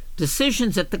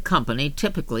 Decisions at the company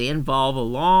typically involve a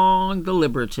long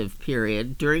deliberative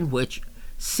period during which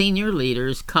senior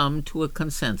leaders come to a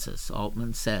consensus,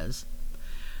 Altman says.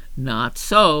 Not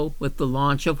so with the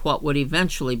launch of what would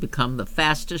eventually become the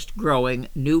fastest-growing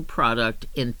new product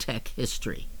in tech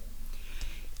history.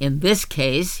 In this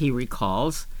case, he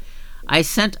recalls, I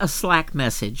sent a Slack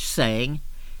message saying,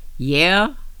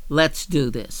 "Yeah, let's do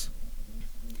this."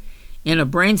 In a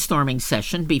brainstorming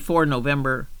session before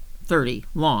November 30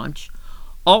 launch,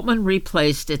 Altman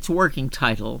replaced its working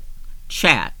title,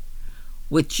 Chat,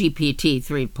 with GPT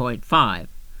 3.5,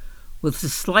 with a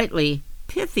slightly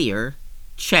pithier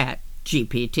Chat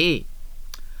GPT.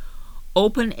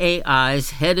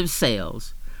 OpenAI's head of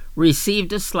sales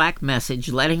received a Slack message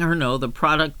letting her know the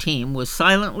product team was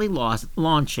silently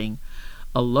launching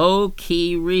a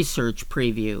low-key research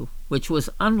preview, which was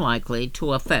unlikely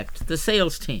to affect the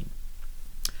sales team.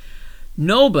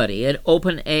 Nobody at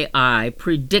OpenAI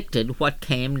predicted what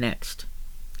came next.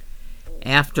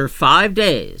 After 5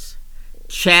 days,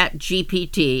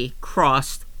 ChatGPT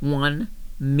crossed 1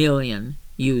 million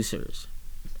users.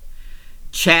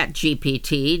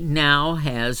 ChatGPT now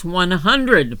has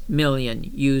 100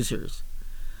 million users,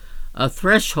 a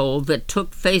threshold that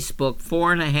took Facebook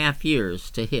 4.5 years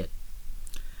to hit.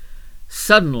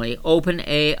 Suddenly,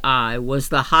 OpenAI was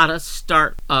the hottest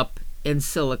startup in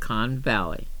Silicon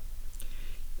Valley.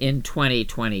 In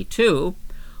 2022,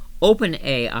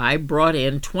 OpenAI brought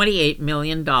in $28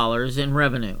 million in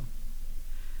revenue.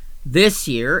 This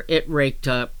year, it raked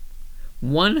up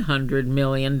 $100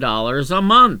 million a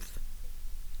month.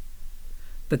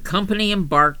 The company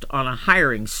embarked on a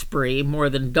hiring spree, more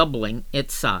than doubling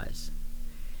its size.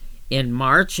 In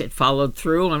March, it followed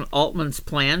through on Altman's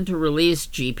plan to release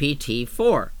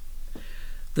GPT-4.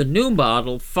 The new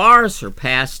model far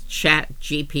surpassed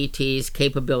ChatGPT's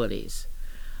capabilities.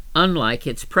 Unlike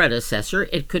its predecessor,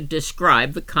 it could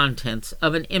describe the contents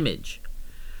of an image,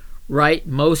 write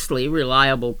mostly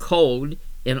reliable code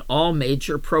in all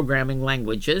major programming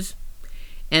languages,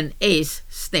 and ace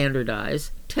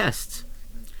standardized tests.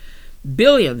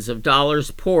 Billions of dollars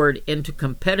poured into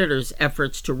competitors'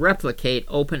 efforts to replicate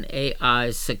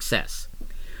OpenAI's success.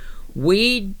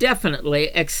 We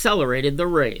definitely accelerated the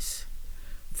race,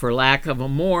 for lack of a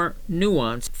more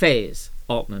nuanced phrase,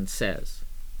 Altman says.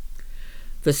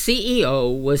 The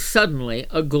CEO was suddenly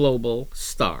a global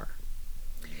star.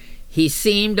 He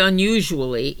seemed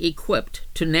unusually equipped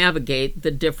to navigate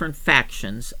the different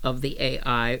factions of the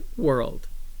AI world.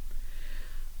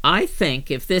 I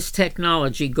think if this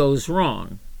technology goes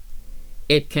wrong,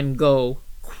 it can go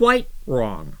quite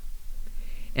wrong.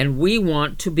 And we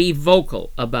want to be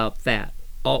vocal about that,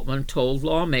 Altman told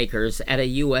lawmakers at a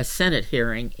U.S. Senate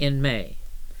hearing in May.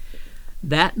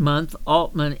 That month,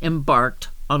 Altman embarked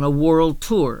on a world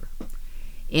tour,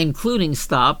 including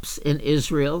stops in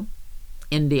Israel,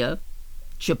 India,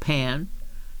 Japan,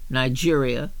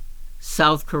 Nigeria,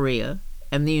 South Korea,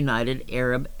 and the United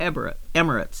Arab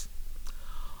Emirates.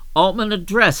 Altman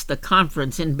addressed the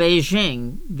conference in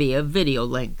Beijing via video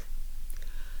link.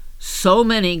 So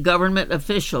many government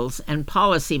officials and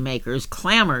policymakers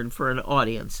clamored for an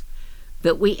audience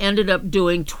that we ended up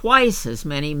doing twice as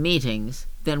many meetings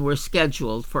than were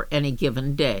scheduled for any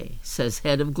given day, says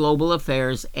Head of Global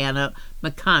Affairs Anna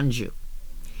Makanju.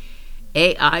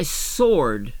 AI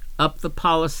soared up the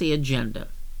policy agenda.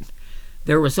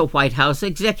 There was a White House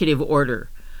executive order,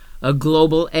 a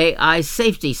global AI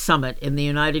safety summit in the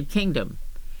United Kingdom,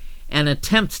 and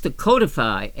attempts to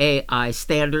codify AI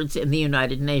standards in the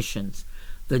United Nations,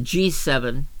 the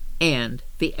G7, and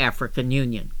the African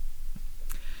Union.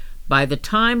 By the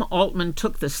time Altman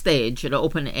took the stage at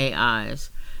OpenAI's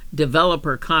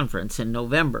developer conference in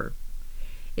November,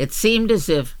 it seemed as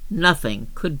if nothing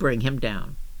could bring him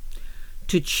down.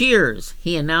 To cheers,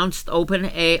 he announced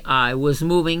OpenAI was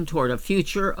moving toward a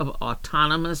future of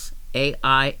autonomous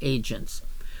AI agents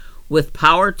with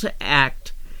power to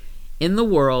act in the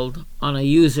world on a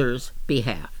user's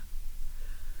behalf.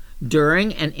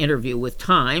 During an interview with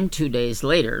Time 2 days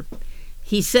later,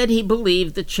 he said he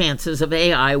believed the chances of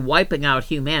AI wiping out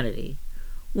humanity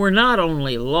were not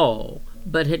only low,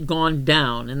 but had gone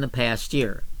down in the past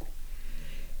year.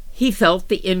 He felt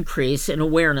the increase in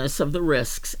awareness of the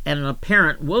risks and an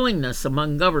apparent willingness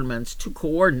among governments to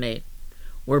coordinate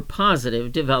were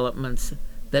positive developments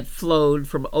that flowed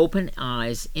from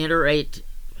OpenAI's iterate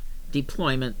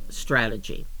deployment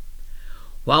strategy.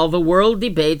 While the world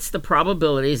debates the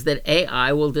probabilities that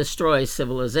AI will destroy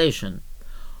civilization,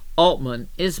 Altman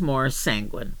is more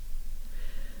sanguine.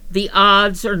 The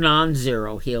odds are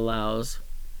non-zero, he allows,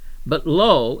 but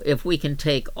low if we can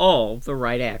take all the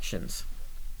right actions.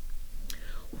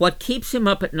 What keeps him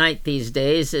up at night these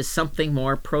days is something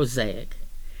more prosaic.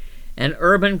 An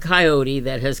urban coyote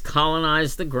that has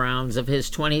colonized the grounds of his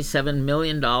 $27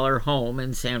 million home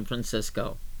in San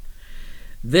Francisco.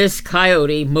 This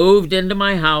coyote moved into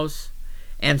my house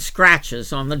and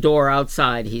scratches on the door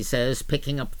outside, he says,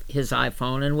 picking up his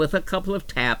iPhone and with a couple of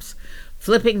taps,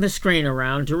 flipping the screen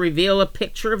around to reveal a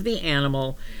picture of the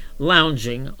animal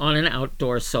lounging on an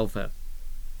outdoor sofa.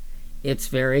 It's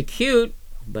very cute,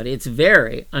 but it's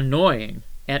very annoying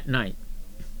at night.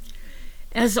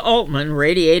 As Altman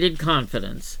radiated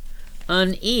confidence,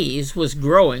 unease was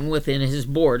growing within his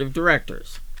board of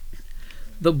directors.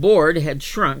 The board had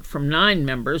shrunk from 9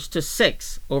 members to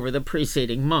 6 over the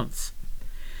preceding months.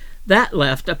 That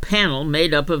left a panel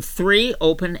made up of 3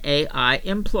 OpenAI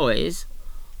employees,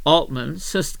 Altman,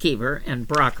 Suskever, and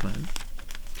Brockman,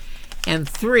 and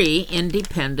 3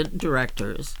 independent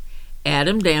directors,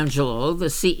 Adam D'Angelo, the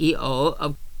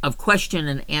CEO of question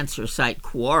and answer site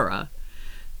Quora,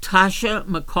 Tasha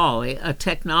McCauley, a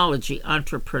technology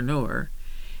entrepreneur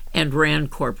and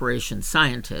Rand Corporation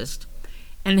scientist,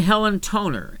 and Helen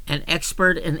Toner, an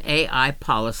expert in AI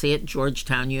policy at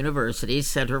Georgetown University's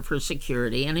Center for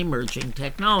Security and Emerging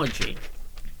Technology.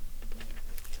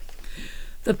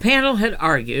 The panel had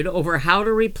argued over how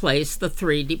to replace the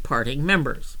 3 departing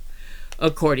members,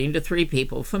 according to 3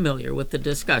 people familiar with the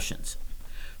discussions.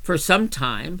 For some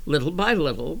time, little by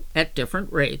little, at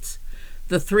different rates,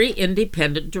 the 3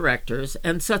 independent directors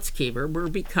and Sutskever were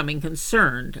becoming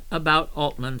concerned about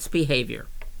Altman's behavior.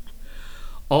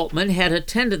 Altman had a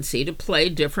tendency to play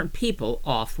different people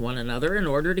off one another in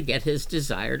order to get his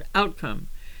desired outcome,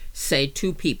 say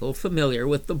 2 people familiar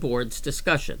with the board's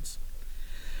discussions.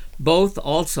 Both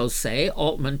also say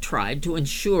Altman tried to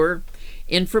ensure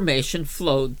information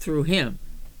flowed through him.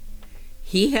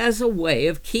 He has a way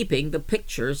of keeping the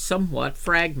picture somewhat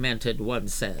fragmented, one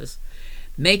says,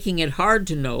 making it hard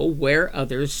to know where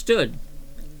others stood.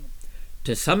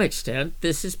 To some extent,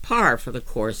 this is par for the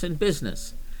course in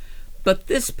business. But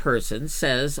this person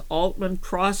says Altman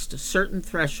crossed certain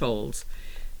thresholds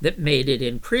that made it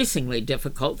increasingly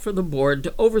difficult for the board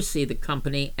to oversee the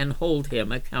company and hold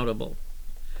him accountable.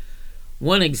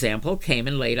 One example came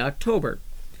in late October,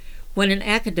 when an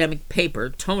academic paper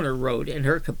Toner wrote in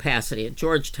her capacity at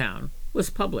Georgetown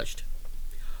was published.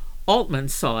 Altman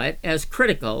saw it as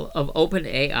critical of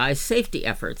OpenAI's safety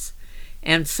efforts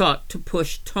and sought to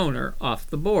push Toner off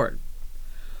the board.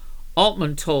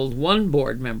 Altman told one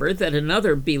board member that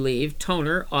another believed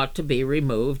Toner ought to be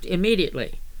removed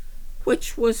immediately,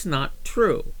 which was not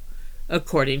true,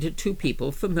 according to 2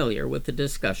 people familiar with the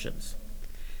discussions.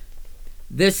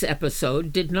 This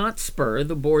episode did not spur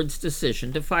the board's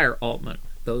decision to fire Altman,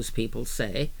 those people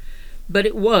say, but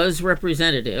it was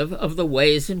representative of the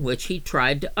ways in which he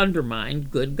tried to undermine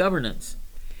good governance,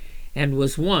 and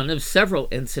was one of several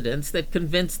incidents that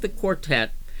convinced the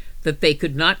quartet that they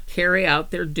could not carry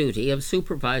out their duty of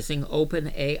supervising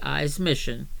OpenAI's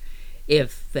mission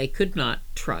if they could not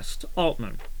trust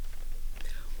Altman.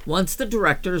 Once the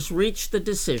directors reached the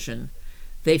decision,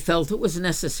 they felt it was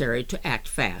necessary to act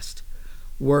fast,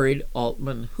 worried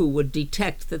Altman, who would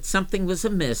detect that something was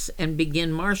amiss and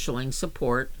begin marshaling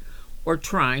support or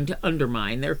trying to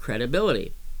undermine their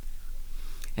credibility.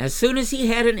 As soon as he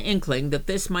had an inkling that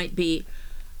this might be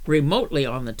remotely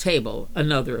on the table,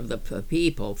 another of the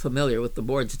people familiar with the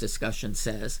board's discussion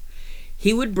says,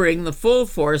 he would bring the full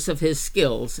force of his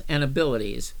skills and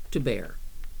abilities to bear.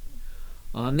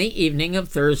 On the evening of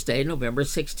Thursday, November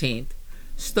 16th,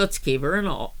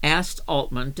 Sutskever asked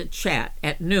Altman to chat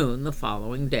at noon the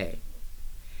following day.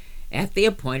 At the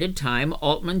appointed time,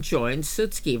 Altman joined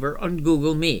Sutskever on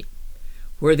Google Meet,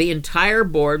 where the entire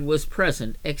board was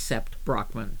present except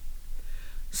Brockman.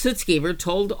 Sutskever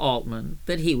told Altman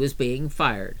that he was being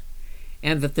fired,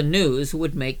 and that the news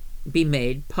would be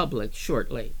made public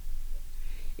shortly.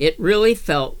 It really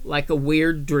felt like a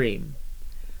weird dream,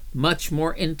 much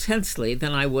more intensely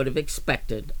than I would have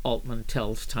expected, Altman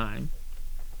tells Time.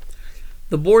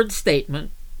 The board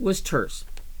statement was terse.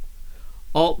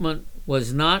 Altman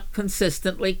was not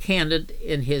consistently candid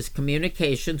in his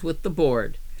communications with the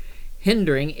board,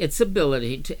 hindering its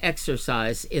ability to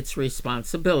exercise its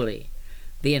responsibility,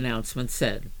 the announcement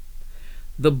said.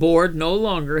 The board no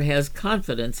longer has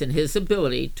confidence in his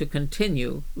ability to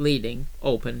continue leading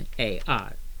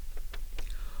OpenAI.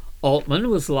 Altman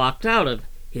was locked out of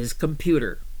his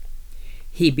computer.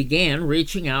 He began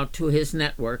reaching out to his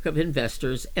network of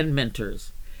investors and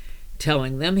mentors,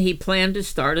 telling them he planned to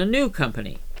start a new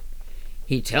company.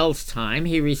 He tells Time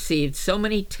he received so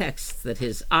many texts that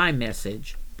his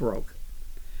iMessage broke.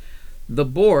 The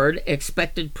board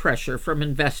expected pressure from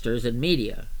investors and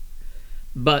media,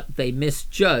 but they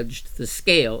misjudged the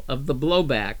scale of the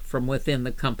blowback from within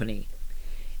the company,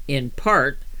 in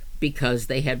part because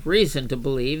they had reason to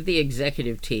believe the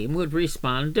executive team would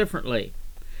respond differently,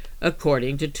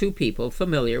 according to 2 people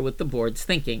familiar with the board's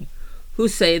thinking, who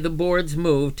say the board's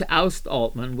move to oust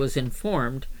Altman was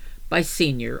informed by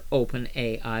senior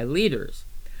OpenAI leaders,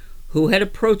 who had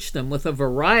approached them with a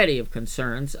variety of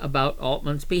concerns about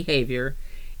Altman's behavior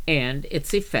and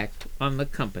its effect on the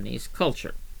company's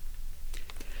culture.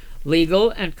 Legal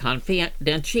and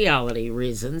confidentiality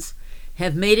reasons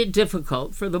have made it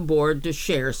difficult for the board to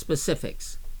share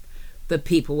specifics, the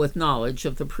people with knowledge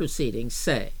of the proceedings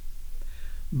say.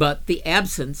 But the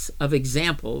absence of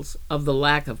examples of the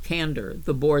lack of candor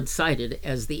the board cited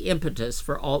as the impetus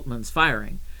for Altman's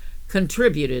firing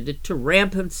contributed to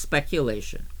rampant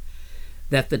speculation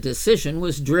that the decision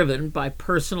was driven by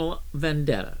personal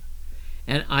vendetta,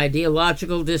 an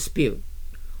ideological dispute,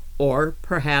 or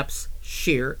perhaps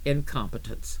sheer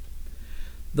incompetence.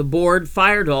 The board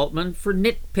fired Altman for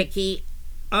nitpicky,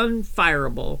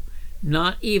 unfireable,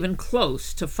 not even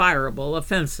close to fireable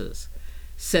offenses,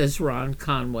 says Ron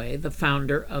Conway, the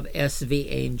founder of SV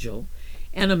Angel,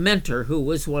 and a mentor who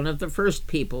was one of the first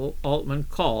people Altman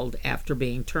called after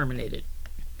being terminated.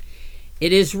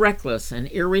 It is reckless and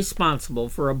irresponsible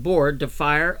for a board to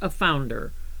fire a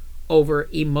founder over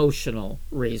emotional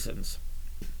reasons.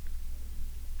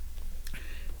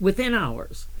 Within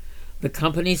hours, the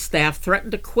company's staff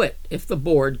threatened to quit if the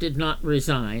board did not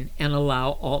resign and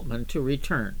allow Altman to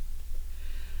return.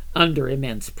 Under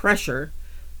immense pressure,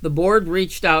 the board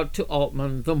reached out to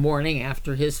Altman the morning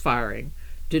after his firing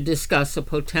to discuss a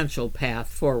potential path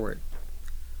forward.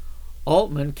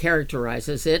 Altman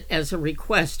characterizes it as a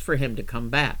request for him to come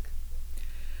back.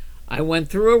 "I went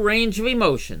through a range of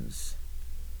emotions.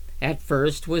 At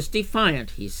first was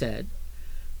defiant," he said,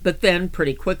 "but then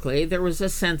pretty quickly there was a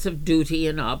sense of duty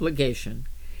and obligation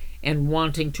and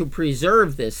wanting to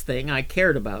preserve this thing I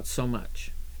cared about so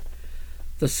much."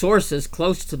 The sources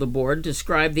close to the board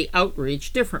describe the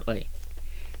outreach differently,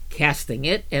 casting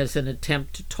it as an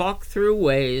attempt to talk through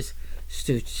ways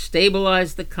to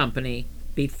stabilize the company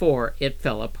before it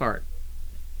fell apart.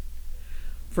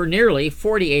 For nearly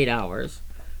 48 hours,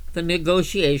 the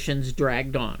negotiations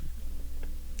dragged on.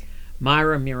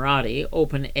 Myra Murati,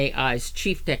 OpenAI's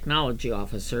chief technology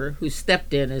officer, who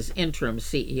stepped in as interim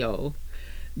CEO,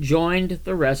 joined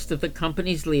the rest of the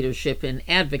company's leadership in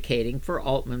advocating for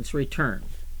Altman's return.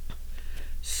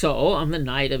 So, on the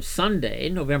night of Sunday,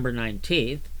 November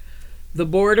 19th, the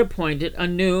board appointed a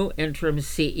new interim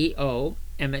CEO,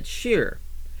 Emmett Shear,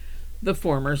 the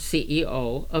former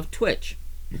CEO of Twitch.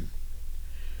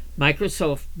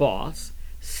 Microsoft boss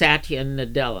Satya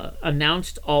Nadella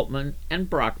announced Altman and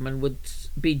Brockman would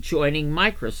be joining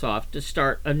Microsoft to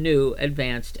start a new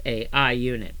advanced AI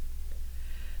unit.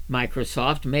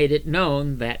 Microsoft made it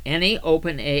known that any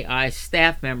OpenAI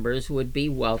staff members would be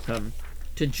welcome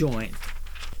to join.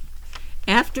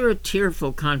 After a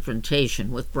tearful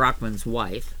confrontation with Brockman's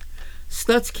wife,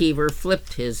 Stutzkever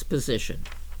flipped his position.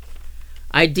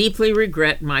 "I deeply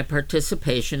regret my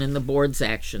participation in the board's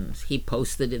actions," he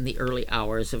posted in the early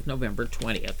hours of November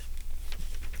 20th.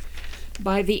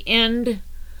 By the end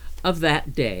of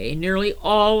that day, nearly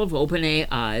all of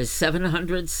OpenAI's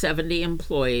 770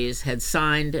 employees had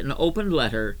signed an open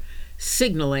letter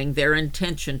signaling their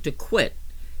intention to quit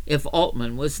if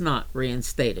Altman was not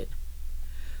reinstated.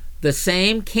 The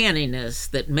same canniness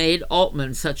that made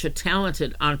Altman such a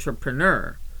talented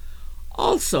entrepreneur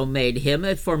also made him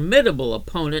a formidable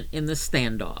opponent in the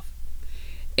standoff,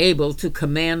 able to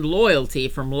command loyalty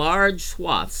from large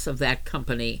swaths of that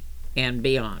company and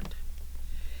beyond.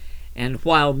 And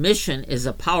while mission is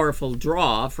a powerful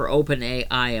draw for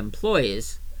OpenAI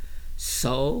employees,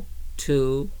 so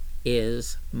too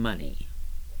is money.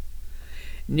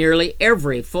 Nearly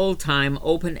every full-time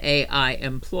OpenAI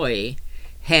employee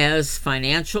has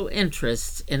financial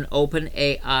interests in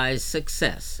OpenAI's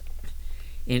success,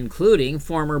 including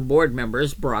former board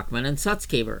members Brockman and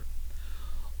Stutzkever.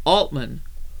 Altman,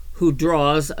 who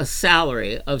draws a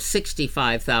salary of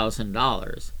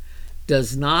 $65,000,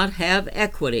 does not have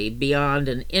equity beyond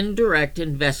an indirect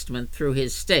investment through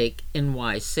his stake in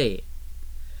YC.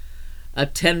 A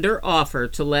tender offer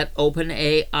to let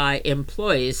OpenAI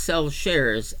employees sell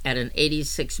shares at an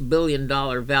 $86 billion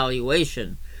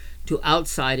valuation to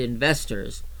outside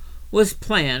investors was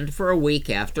planned for a week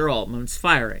after Altman's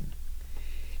firing.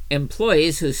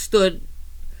 Employees who stood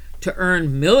to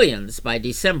earn millions by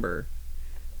December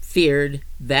feared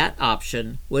that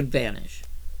option would vanish.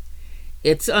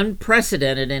 It's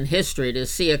unprecedented in history to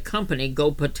see a company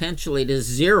go potentially to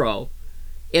zero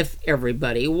if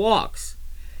everybody walks,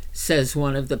 says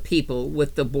one of the people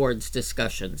with the board's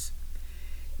discussions.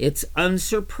 It's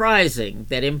unsurprising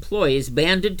that employees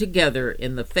banded together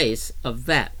in the face of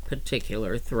that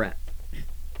particular threat.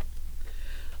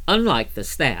 Unlike the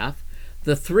staff,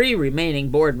 the three remaining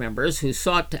board members who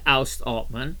sought to oust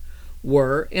Altman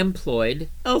were employed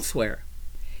elsewhere,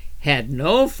 had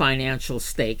no financial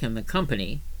stake in the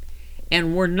company,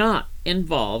 and were not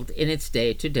involved in its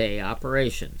day-to-day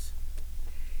operations.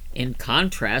 In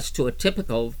contrast to a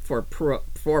typical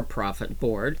for-profit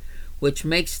board, which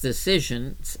makes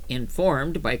decisions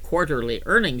informed by quarterly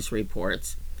earnings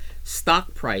reports,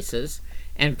 stock prices,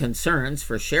 and concerns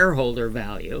for shareholder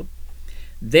value,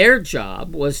 their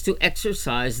job was to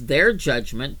exercise their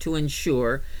judgment to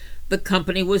ensure the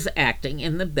company was acting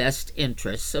in the best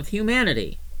interests of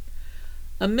humanity,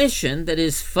 a mission that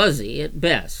is fuzzy at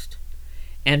best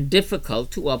and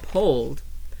difficult to uphold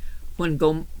when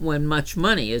much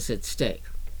money is at stake.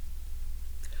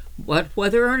 But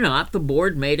whether or not the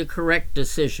board made a correct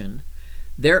decision,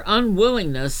 Their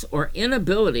unwillingness or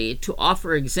inability to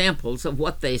offer examples of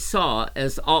what they saw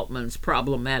as Altman's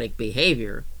problematic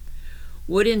behavior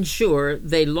would ensure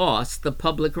they lost the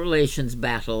public relations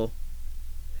battle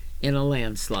in a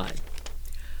landslide.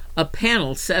 A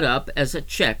panel set up as a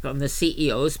check on the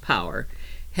CEO's power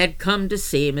had come to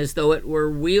seem as though it were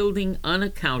wielding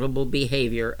unaccountable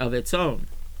behavior of its own.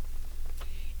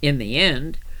 In the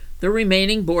end, the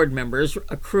remaining board members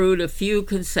accrued a few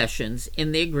concessions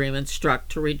in the agreement struck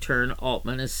to return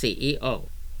Altman as CEO.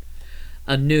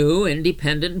 A new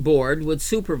independent board would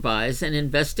supervise an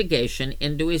investigation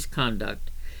into his conduct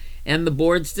and the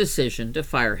board's decision to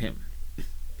fire him.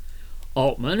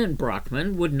 Altman and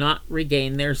Brockman would not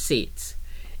regain their seats,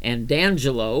 and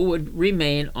D'Angelo would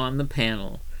remain on the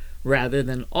panel, rather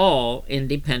than all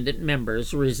independent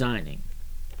members resigning.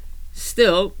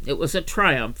 Still, it was a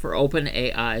triumph for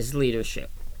OpenAI's leadership.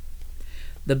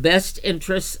 The best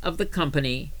interests of the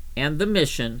company and the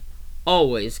mission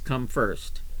always come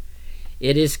first.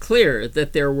 It is clear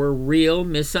that there were real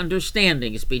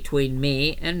misunderstandings between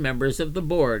me and members of the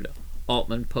board,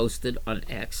 Altman posted on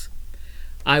X.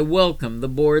 I welcome the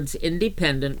board's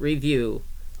independent review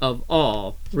of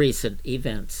all recent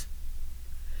events.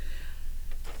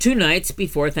 2 nights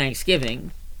before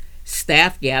Thanksgiving,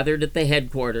 staff gathered at the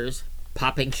headquarters,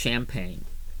 popping champagne.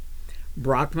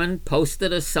 Brockman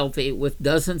posted a selfie with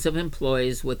dozens of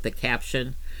employees with the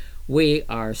caption, "We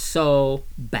are so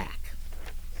back."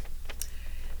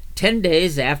 10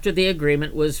 days after the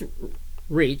agreement was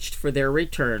reached for their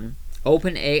return,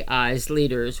 OpenAI's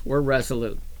leaders were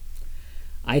resolute.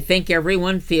 I think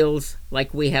everyone feels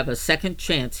like we have a second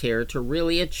chance here to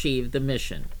really achieve the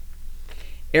mission.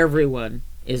 Everyone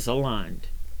is aligned.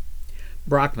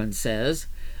 Brockman says,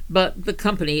 but the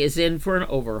company is in for an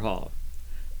overhaul.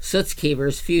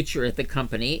 Sutzkever's future at the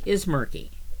company is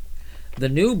murky. The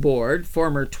new board,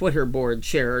 former Twitter board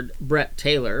chair Brett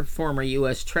Taylor, former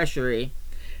U.S. Treasury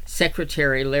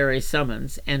Secretary Larry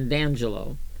Summons, and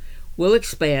D'Angelo, will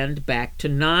expand back to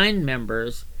 9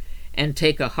 members and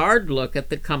take a hard look at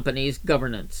the company's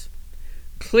governance.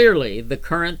 Clearly, the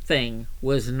current thing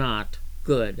was not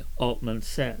good, Altman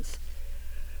says.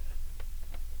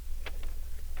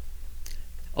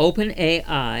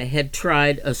 OpenAI had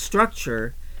tried a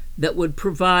structure that would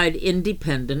provide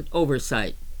independent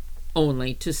oversight,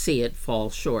 only to see it fall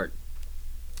short.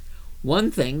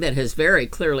 One thing that has very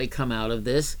clearly come out of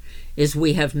this is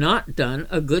we have not done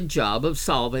a good job of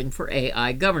solving for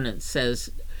AI governance,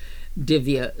 says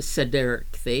Divya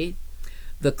Sederkthi,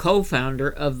 the co-founder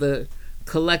of the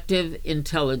Collective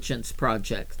Intelligence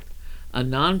Project, a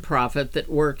nonprofit that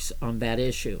works on that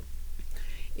issue.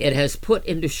 It has put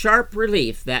into sharp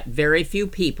relief that very few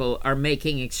people are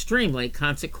making extremely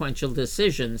consequential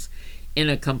decisions in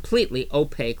a completely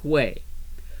opaque way,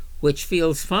 which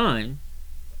feels fine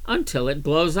until it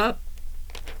blows up.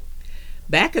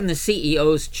 Back in the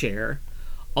CEO's chair,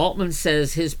 Altman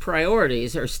says his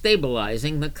priorities are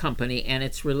stabilizing the company and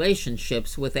its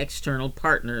relationships with external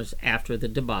partners after the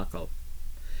debacle,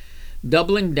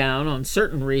 doubling down on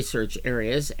certain research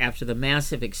areas after the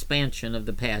massive expansion of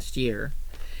the past year,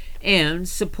 and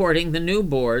supporting the new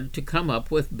board to come up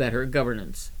with better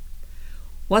governance.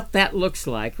 What that looks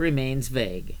like remains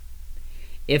vague.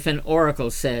 If an oracle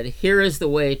said, "Here is the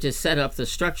way to set up the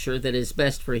structure that is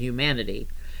best for humanity,"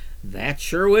 that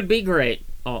sure would be great,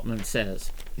 Altman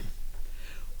says.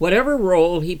 Whatever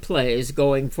role he plays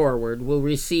going forward will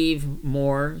receive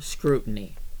more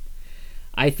scrutiny.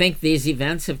 I think these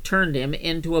events have turned him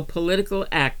into a political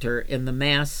actor in the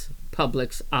mass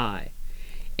public's eye,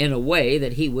 in a way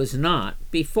that he was not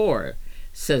before,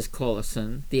 says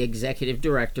Collison, the executive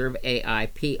director of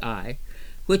AIPI,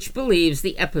 which believes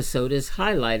the episode has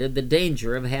highlighted the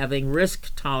danger of having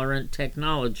risk-tolerant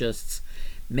technologists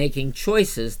making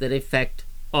choices that affect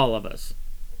all of us.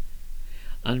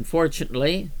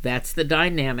 Unfortunately, that's the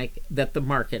dynamic that the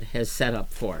market has set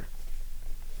up for.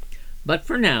 But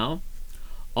for now,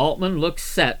 Altman looks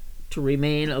set to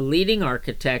remain a leading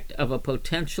architect of a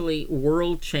potentially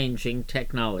world-changing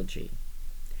technology.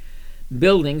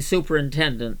 Building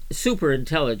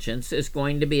superintelligence is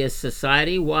going to be a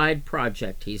society-wide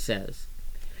project, he says.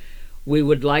 We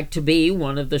would like to be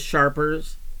one of the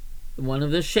shapers,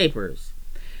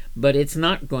 but it's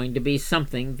not going to be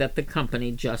something that the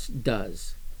company just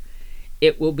does.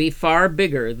 It will be far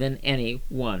bigger than any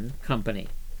one company.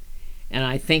 And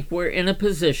I think we're in a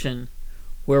position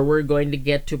where we're going to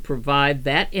get to provide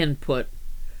that input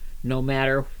no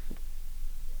matter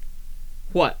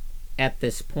what at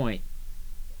this point.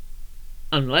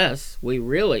 Unless we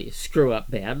really screw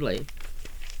up badly.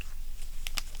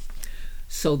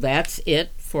 So that's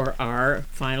it for our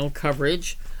final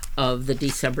coverage of the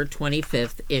December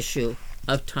 25th issue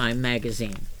of Time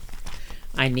magazine.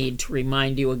 I need to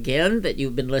remind you again that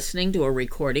you've been listening to a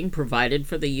recording provided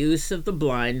for the use of the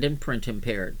blind and print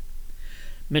impaired.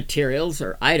 Materials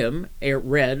or item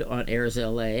read on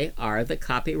AIRSLA are the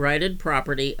copyrighted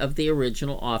property of the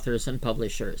original authors and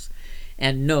publishers,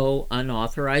 and no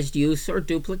unauthorized use or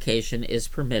duplication is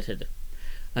permitted.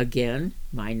 Again,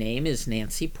 my name is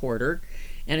Nancy Porter,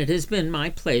 and it has been my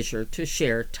pleasure to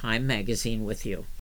share Time magazine with you.